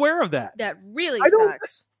not aware of that. That really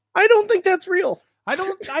sucks. I don't think that's real. I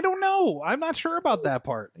don't know. I'm not sure about that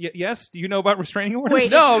part. Yes, do you know about restraining orders? Wait,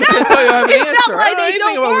 no, I can't tell you I have an answer. Is that why they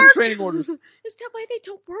don't don't work? Restraining orders. Is that why they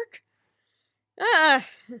don't work?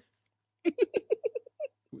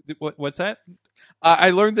 What's that?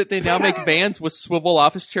 I learned that they now make vans with swivel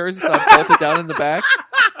office chairs instead of bolted down in the back.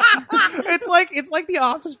 It's like the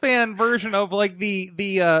office van version of like the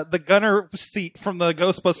gunner seat from the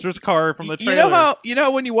Ghostbusters car from the trailer. You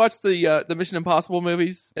know when you watch the Mission Impossible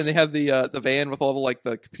movies and they have the van with all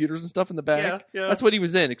the computers and stuff in the back? Yeah. That's what he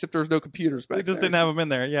was in, except there was no computers back They just there. didn't have him in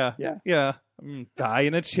there. Yeah. Guy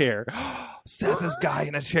in a chair. Seth is guy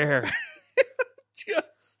in a chair.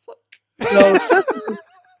 No,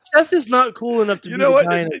 Seth is not cool enough to be. You know what?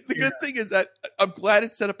 The good thing is that I'm glad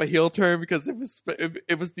it set up a heel turn because it was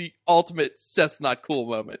the ultimate Seth's not cool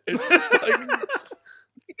moment. It's just like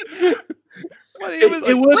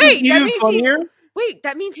it would be even funnier. Wait,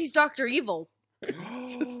 that means he's Dr. Evil.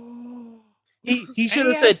 He should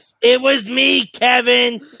have said, "It was me,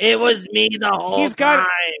 Kevin. It was me the whole time."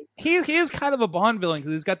 He is kind of a Bond villain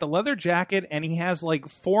because he's got the leather jacket and he has like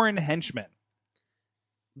foreign henchmen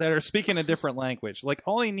that are speaking a different language. Like,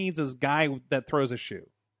 all he needs is a guy that throws a shoe.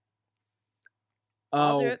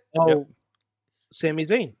 I'll do it. Yep. Sami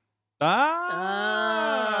Zayn.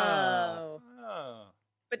 Oh.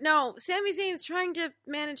 But no, Sami Zayn's trying to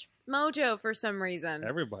manage Mojo for some reason.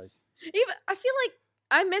 Everybody. I feel like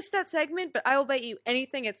I missed that segment, but I will bet you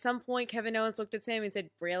anything at some point Kevin Owens looked at Sami and said,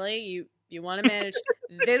 really? You want to manage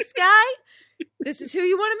this guy? This is who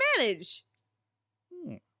you want to manage?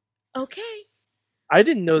 Okay. I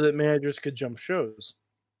didn't know that managers could jump shows.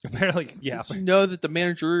 Apparently, yeah. Did you know that the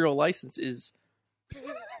managerial license is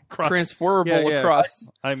transferable across?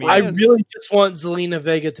 I mean, I really just want Zelina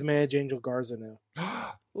Vega to manage Angel Garza now.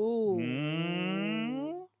 Ooh.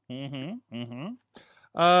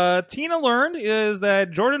 Tina learned is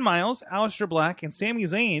that Jordan Miles, Aleister Black, and Sami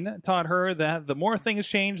Zayn taught her that the more things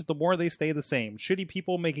change, the more they stay the same. Shitty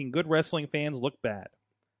people making good wrestling fans look bad.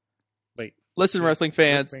 Wait. Listen, wrestling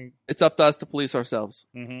fans, it's up to us to police ourselves.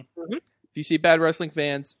 Mm-hmm. If you see bad wrestling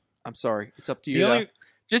fans, I'm sorry. It's up to you.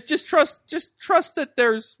 Just trust that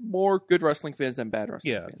there's more good wrestling fans than bad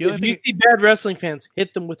wrestling fans. If you see bad wrestling fans,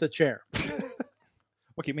 hit them with a chair.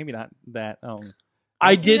 Okay, maybe not that.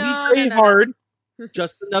 I didn't say hard,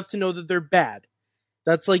 just enough to know that they're bad.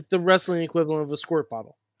 That's like the wrestling equivalent of a squirt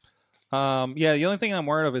bottle. Yeah, the only thing I'm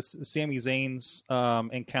worried of is Sami Zayn's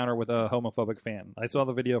encounter with a homophobic fan. I saw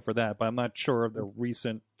the video for that, but I'm not sure of the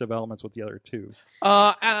recent developments with the other two.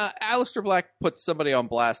 Aleister Black put somebody on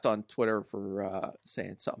blast on Twitter for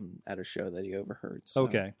saying something at a show that he overheard. So.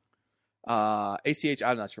 Okay. ACH,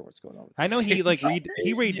 I'm not sure what's going on with I know he like read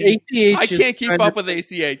ACH. I can't keep up with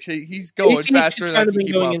ACH. He's going ACH faster than I can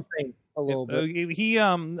keep up. Insane a little bit. He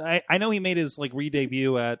I know he made his like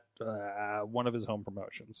re-debut at one of his home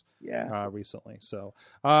promotions. Yeah. Recently. So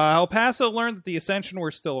El Paso learned that the Ascension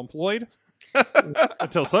were still employed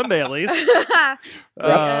until Sunday at least.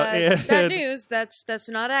 Bad news. That's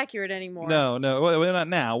not accurate anymore. No, not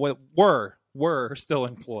now. Were still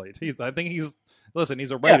employed. Listen,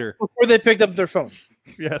 he's a writer. Yeah, before they picked up their phone.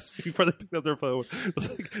 Yes, before they picked up their phone.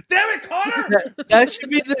 Damn it, Connor! That should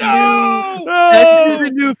be the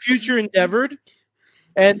new future endeavored.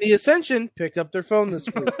 And the Ascension picked up their phone this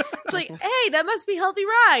week. It's like, hey, that must be Healthy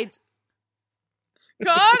Rides.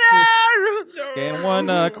 Connor! And one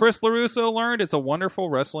Chris LaRusso learned, it's a wonderful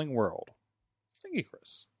wrestling world. Thank you,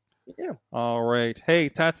 Chris. Yeah. All right. Hey,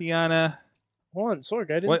 Tatiana. Hold on,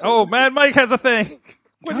 Sorg, I didn't Oh, Mad Mike has a thing.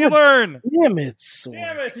 What'd you learn? Damn it, Sorg.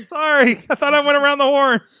 Damn it. Sorry. I thought I went around the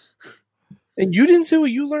horn. And you didn't say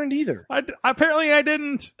what you learned either. Apparently I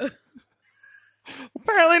didn't.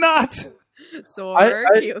 Apparently not.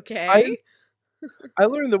 Sorg, you okay? I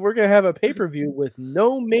learned that we're going to have a pay-per-view with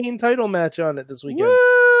no main title match on it this weekend.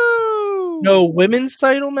 Woo! No women's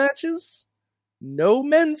title matches. No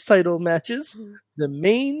men's title matches. The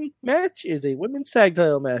main match is a women's tag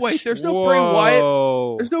title match. Wait, there's no Bray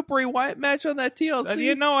Wyatt. There's no Bray Wyatt match on that TLC.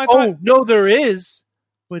 You know, I thought... no, there is,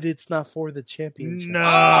 but it's not for the championship. No.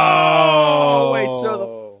 Oh, wait.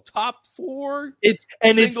 So the top four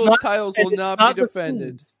singles titles will not be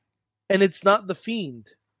defended, and it's not the Fiend.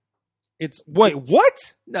 Wait,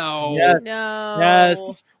 what? No. Yes. No.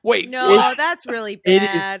 Yes. Wait. No, that's really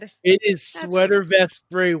bad. It is Sweater Vest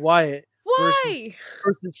Bray Wyatt. Why?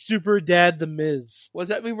 Versus Super Dad The Miz. Well, does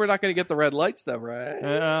that mean we're not going to get the red lights, though, right?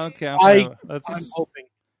 Okay. I'm hoping.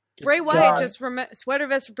 Bray Wyatt Sweater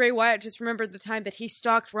Vest Bray Wyatt just remembered the time that he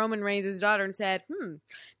stalked Roman Reigns' daughter and said,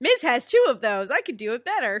 Miz has 2 of those. I could do it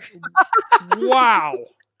better. Wow.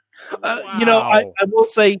 You know, I will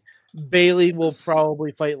say Bayley will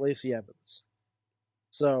probably fight Lacey Evans.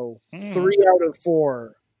 So 3 out of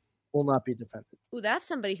 4 will not be defended. Ooh, that's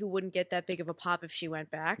somebody who wouldn't get that big of a pop if she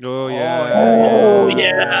went back. Oh, yeah. Oh,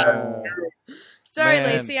 yeah. Sorry,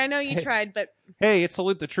 Lacey. I know you tried, but... Hey, it's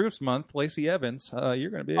Salute the Troops month. Lacey Evans, you're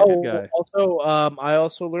going to be a good guy. Also, I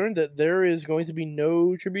also learned that there is going to be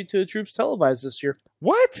no Tribute to the Troops televised this year.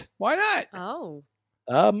 What? Why not? Oh.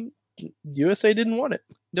 USA didn't want it.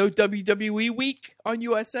 No WWE week on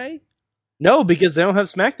USA? No, because they don't have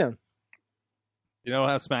SmackDown. You don't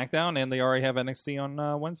have SmackDown, and they already have NXT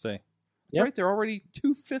on Wednesday. That's right. They're already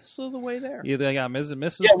 2/5 of the way there. Yeah, they got Ms. and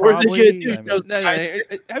Mrs. Yeah, probably.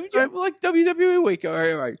 Have you like WWE week?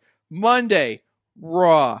 All right. Monday,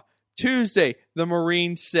 Raw. Tuesday, the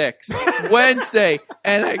Marine 6. Wednesday,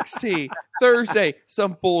 NXT. Thursday,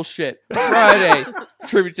 some bullshit. Friday,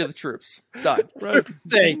 Tribute to the Troops. Done.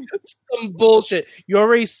 Thursday, some bullshit. You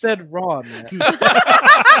already said Raw, man.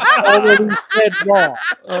 Already said Raw.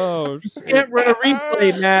 Oh, you can't run a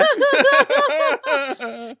replay, Matt.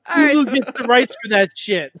 Who gets the rights for that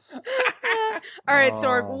shit? All right,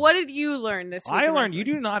 Sorg, what did you learn this week? I learned you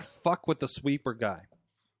do not fuck with the sweeper guy.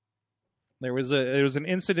 There was an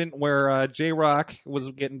incident where J-Rock was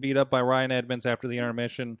getting beat up by Ryan Edmonds after the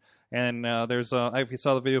intermission, and if you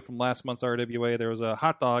saw the video from last month's RWA, there was a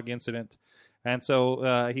hot dog incident, and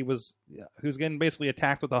so he was getting basically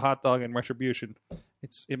attacked with a hot dog in retribution.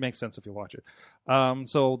 It makes sense if you watch it.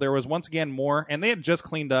 So there was once again more, and they had just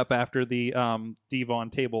cleaned up after the Devon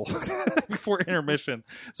table before intermission.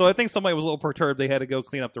 So I think somebody was a little perturbed. They had to go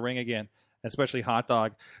clean up the ring again. Especially hot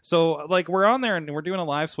dog. So like we're on there and we're doing a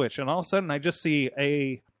live switch, and all of a sudden I just see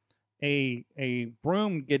a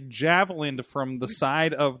broom get javelined from the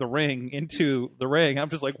side of the ring into the ring. I'm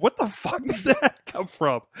just like, what the fuck did that come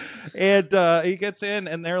from? And he gets in,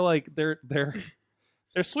 and they're like they're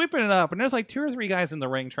sweeping it up, and there's like 2 or 3 guys in the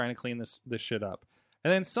ring trying to clean this shit up.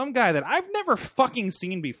 And then some guy that I've never fucking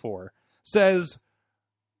seen before says,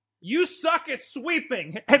 "You suck at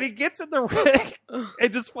sweeping," and he gets in the ring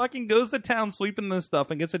and just fucking goes to town sweeping this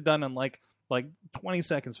stuff and gets it done in like 20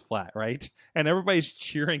 seconds flat, right? And everybody's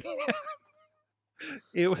cheering.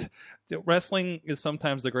 Wrestling is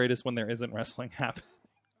sometimes the greatest when there isn't wrestling happening.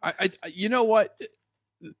 You know what?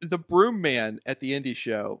 The broom man at the indie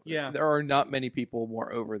show. Yeah, there are not many people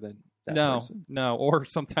more over than that person. No, or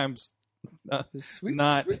sometimes Sweep,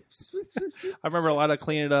 not. sweep, sweep, sweep, sweep. I remember a lot of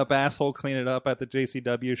clean it up at the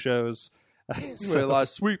JCW shows. A lot of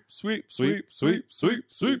sweep.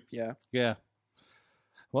 Yeah. Yeah.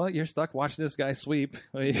 Well, you're stuck watching this guy sweep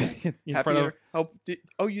in Happy front of.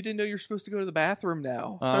 you didn't know you're supposed to go to the bathroom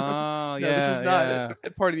now. Oh, no, yeah. This is not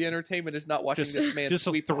part of the entertainment. Is not watching this man just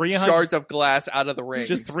sweep 300 shards of glass out of the ring.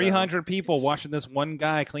 Just 300 people watching this one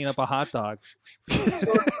guy clean up a hot dog.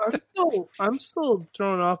 I'm still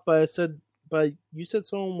thrown off by you said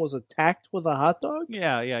someone was attacked with a hot dog?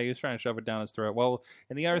 Yeah, he was trying to shove it down his throat. Well,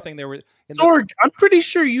 and the other thing there was Sorg, I'm pretty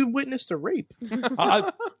sure you witnessed a rape.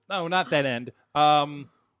 no, not that end.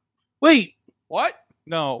 Wait, what?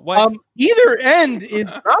 No, what? Either end is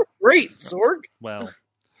not great, Sorg. Well,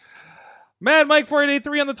 Mad Mike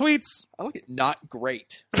 4883 on the tweets. I like it. Not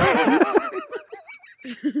great.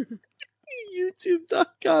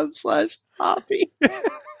 YouTube.com/Poppy.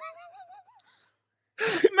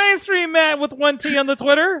 Mainstream Matt with 1T on the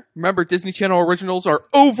Twitter. Remember, Disney Channel originals are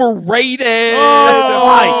overrated.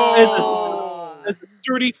 Oh, that's a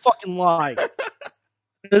dirty fucking lie.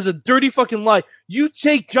 There's a dirty fucking lie. You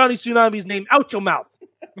take Johnny Tsunami's name out your mouth.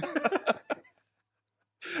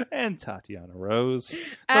 And Tatiana Rose.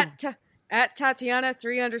 At Tatiana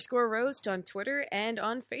 3_Rose on Twitter and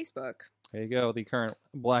on Facebook. There you go. The current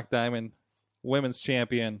Black Diamond Women's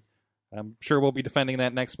Champion. I'm sure we'll be defending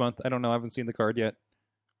that next month. I don't know. I haven't seen the card yet.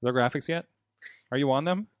 Are there graphics yet? Are you on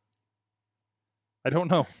them? I don't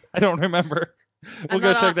know. I don't remember. We'll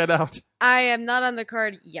go check that out. I am not on the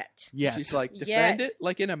card yet. She's like, defend it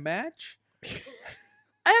like in a match?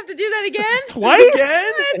 I have to do that again? Twice? Twice?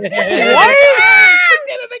 I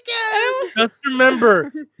did it again! Just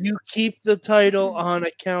remember, you keep the title on a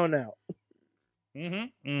count out.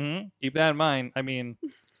 Mm-hmm. Keep that in mind. I mean,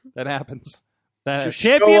 that happens. Just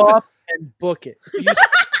champions show up and book it.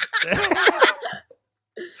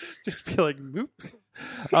 Just be like, whoop.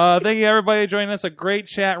 Thank you, everybody, joining us. A great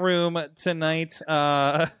chat room tonight.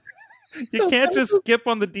 You can't just skip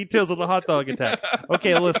on the details of the hot dog attack.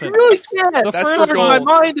 Okay, listen. You really can't. That's for gold. My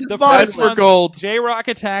mind is That's for gold. J-Rock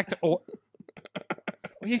attacked.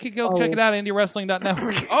 You could go check it out at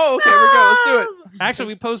IndieWrestling.network. Oh, okay, we're good. Let's do it.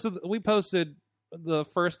 Actually, we posted the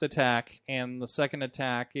first attack, and the second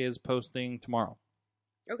attack is posting tomorrow.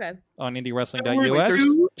 Okay. On IndieWrestling.us.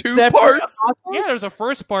 Two parts? Yeah, there's a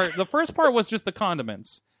first part. The first part was just the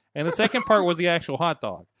condiments, and the second part was the actual hot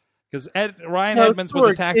dog. Because Ryan Edmonds was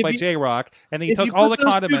attacked by J-Rock, and he took all the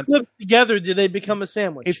condiments. Two clips together, do they become a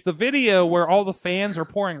sandwich? It's the video where all the fans are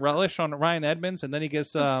pouring relish on Ryan Edmonds, and then he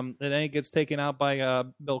gets taken out by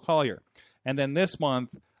Bill Collier. And then this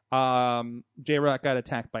month, J-Rock got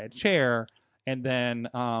attacked by a chair, and then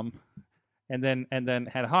had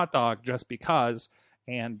a hot dog just because.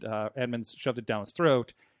 And Edmonds shoved it down his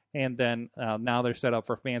throat, and then now they're set up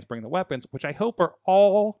for fans bring the weapons, which I hope are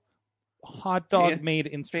all hot dog made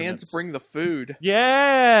instruments. Fans bring the food.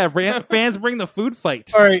 Yeah, fans bring the food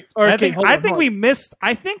fight. All right. I think we missed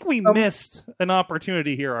an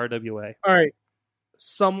opportunity here, RWA. All right,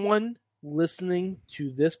 someone listening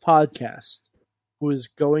to this podcast who is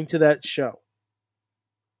going to that show,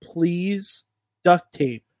 please duct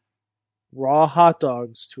tape raw hot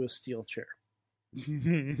dogs to a steel chair.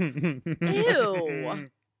 Ew.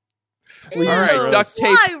 All right, duct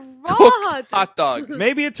tape hot dogs.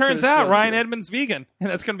 Maybe it turns out Ryan Edmonds vegan, and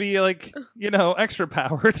that's going to be extra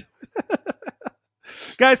powered.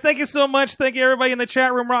 Guys, thank you so much. Thank you everybody in the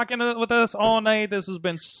chat room rocking with us all night. This has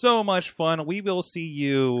been so much fun. We will see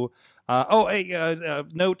you.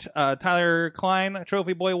 Note: Tyler Klein,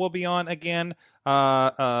 Trophy Boy, will be on again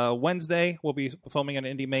Wednesday. We'll be filming an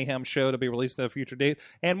Indie Mayhem show to be released at a future date,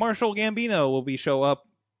 and Marshall Gambino will show up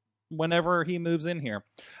whenever he moves in here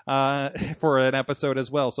for an episode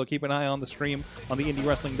as well. So keep an eye on the stream on the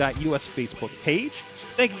IndieWrestling.us Facebook page.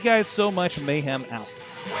 Thank you guys so much. Mayhem out.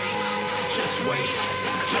 Just wait.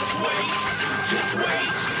 Just wait. Just wait.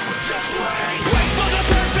 Just wait. Wait for the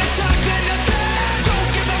perfect time, then attack. Don't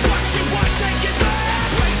give up what you want, take it back.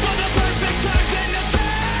 Wait for the perfect time, then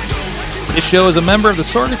attack. Do what you want. This show is a member of the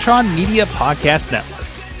Sorgatron Media Podcast Network.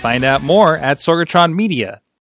 Find out more at sorgatronmedia.com.